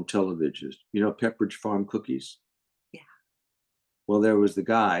on television, Pepperidge Farm cookies. Yeah. Well, there was the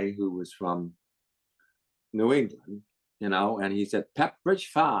guy who was from New England, and he said, Pepperidge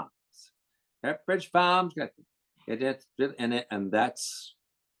Farm. Pepperidge Farm, and that's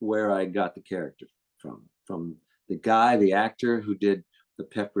where I got the character from the guy, the actor who did the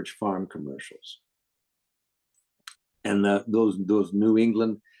Pepperidge Farm commercials, and those New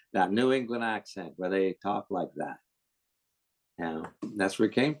England, that New England accent where they talk like that, that's where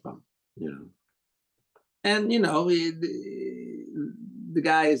it came from, and the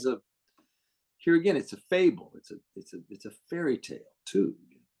guy is here again. It's a fable. It's a fairy tale too.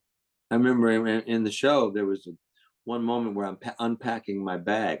 I remember in the show, there was one moment where I'm unpacking my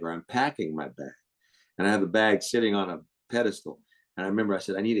bag, or I'm packing my bag, and I have a bag sitting on a pedestal. And I remember I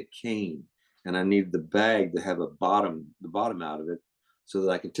said, I need a cane, and I need the bag to have the bottom out of it, so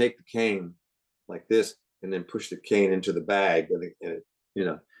that I can take the cane like this and then push the cane into the bag, and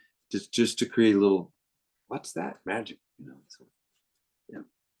just to create a little, what's that magic, So, yeah.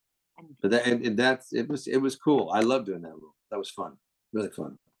 But it was cool. I loved doing that role. That was fun, really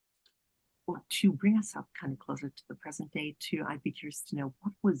fun. Well, to bring us up kind of closer to the present day too, I'd be curious to know,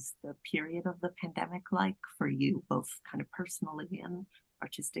 what was the period of the pandemic like for you, both kind of personally and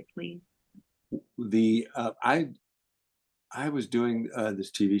artistically? I was doing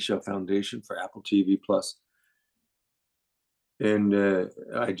this TV show Foundation for Apple TV Plus, and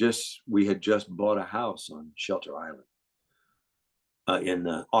we had just bought a house on Shelter Island in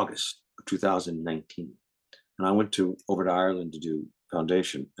August of 2019. And I went over to Ireland to do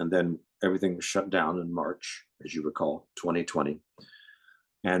foundation, and then everything was shut down in March, as you recall, 2020.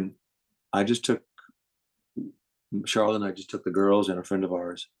 And I just took Charlotte and I just took the girls and a friend of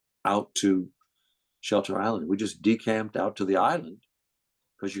ours out to Shelter Island. We just decamped out to the island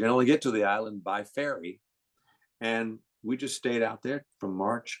because you can only get to the island by ferry. And we just stayed out there from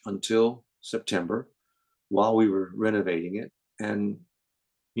March until September while we were renovating it. And,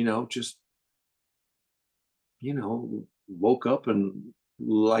 just, woke up and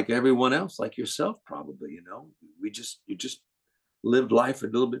like everyone else, like yourself, probably, you just lived life a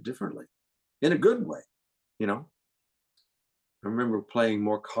little bit differently in a good way, I remember playing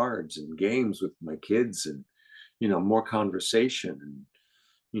more cards and games with my kids and, more conversation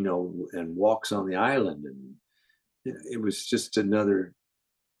and, and walks on the island. And it was just another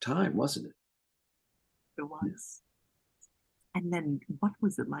time, wasn't it? It was. And then what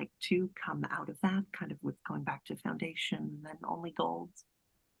was it like to come out of that, kind of with going back to foundation and then Only Gold?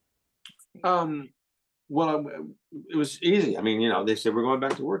 Well, it was easy. I mean, they said we're going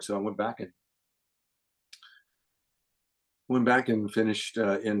back to work. So I went back and finished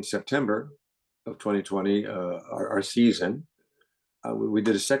in September of 2020 our season. We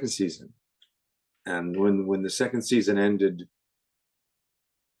did a second season, and when the second season ended,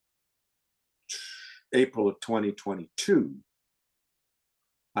 April of 2022,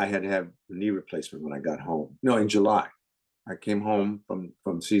 I had to have a knee replacement when I got home. No, in July, I came home from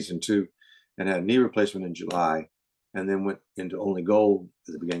season 2, and had a knee replacement in July, and then went into Only Gold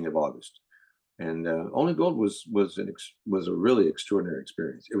at the beginning of August. And Only Gold was a really extraordinary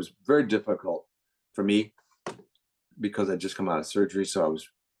experience. It was very difficult for me because I'd just come out of surgery, so I was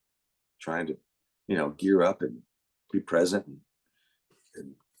trying to, gear up and be present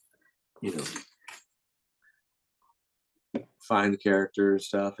and find the character and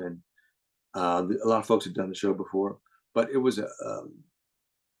stuff. And a lot of folks had done the show before, but it was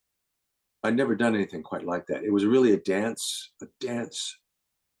I'd never done anything quite like that. It was really a dance. It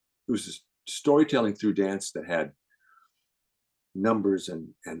was just storytelling through dance that had numbers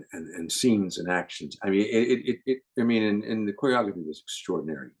and scenes and actions. I mean, and the choreography was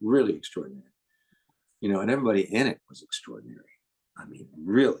extraordinary, really extraordinary. And everybody in it was extraordinary. I mean,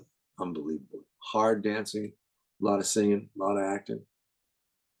 really unbelievable. Hard dancing, a lot of singing, a lot of acting.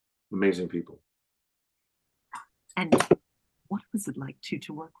 Amazing people. And what was it like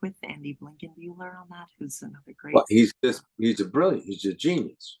to work with Andy Blinkenbuehler on that? Who's another great. Well, he's a brilliant. He's a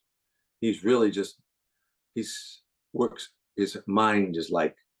genius. He's really his mind is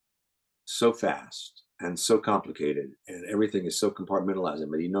like so fast and so complicated, and everything is so compartmentalized.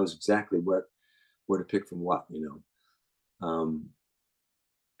 But he knows exactly where to pick from what,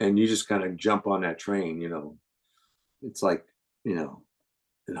 and you just kind of jump on that train, it's like,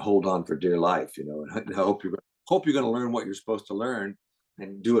 and hold on for dear life, and I hope you're going to learn what you're supposed to learn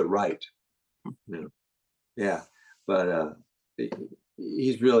and do it right. Yeah. But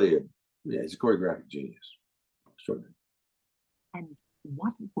he's really he's a choreographic genius. Extraordinary. And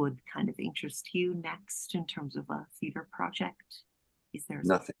what would kind of interest you next in terms of a theater project? Is there a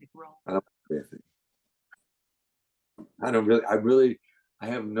Nothing. specific role? I don't I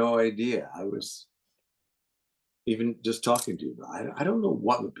have no idea. I was even just talking to you, I don't know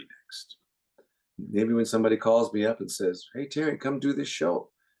what would be next. Maybe when somebody calls me up and says, "Hey, Terry, come do this show,"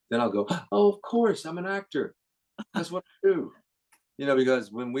 then I'll go, "Oh, of course, I'm an actor. That's what I do."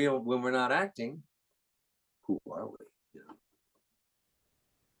 Because when we're not acting, who are we?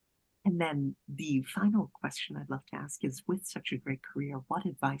 And then the final question I'd love to ask is, with such a great career, what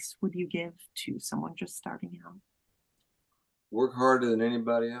advice would you give to someone just starting out? Work harder than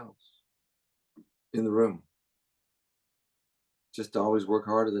anybody else in the room. Just always work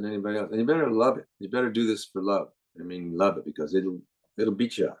harder than anybody else. And you better love it. You better do this for love. I mean, love it, because it'll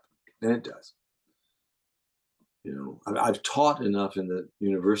beat you up. And it does. I've taught enough in the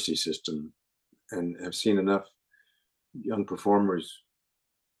university system and have seen enough young performers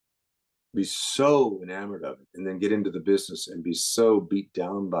be so enamored of it and then get into the business and be so beat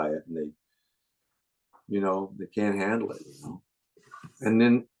down by it, and they can't handle it, and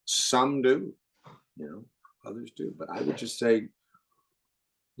then some do, others do, but I would just say,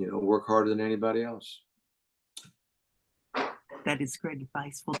 work harder than anybody else. That is great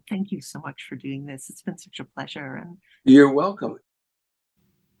advice. Well, thank you so much for doing this. It's been such a pleasure. And you're welcome.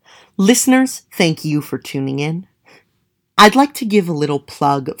 Listeners, thank you for tuning in. I'd like to give a little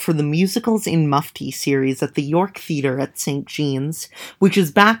plug for the Musicals in Mufti series at the York Theatre at St. Jean's, which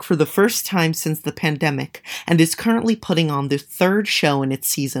is back for the first time since the pandemic and is currently putting on the third show in its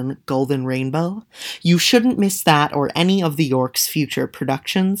season, Golden Rainbow. You shouldn't miss that or any of the York's future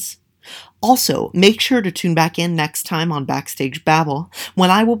productions. Also, make sure to tune back in next time on Backstage Babble,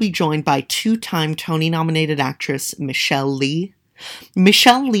 when I will be joined by two-time Tony-nominated actress Michelle Lee.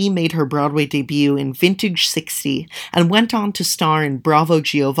 Michelle Lee made her Broadway debut in Vintage 60 and went on to star in Bravo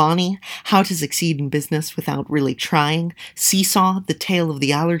Giovanni, How to Succeed in Business Without Really Trying, Seesaw, The Tale of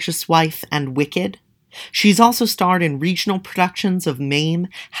the Allergist's Wife, and Wicked. She's also starred in regional productions of Mame,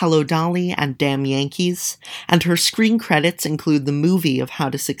 Hello Dolly, and Damn Yankees, and her screen credits include the movie of How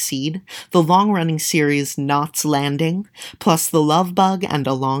to Succeed, the long-running series Knots Landing, plus The Love Bug and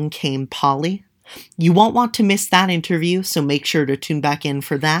Along Came Polly. You won't want to miss that interview, so make sure to tune back in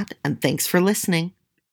for that, and thanks for listening.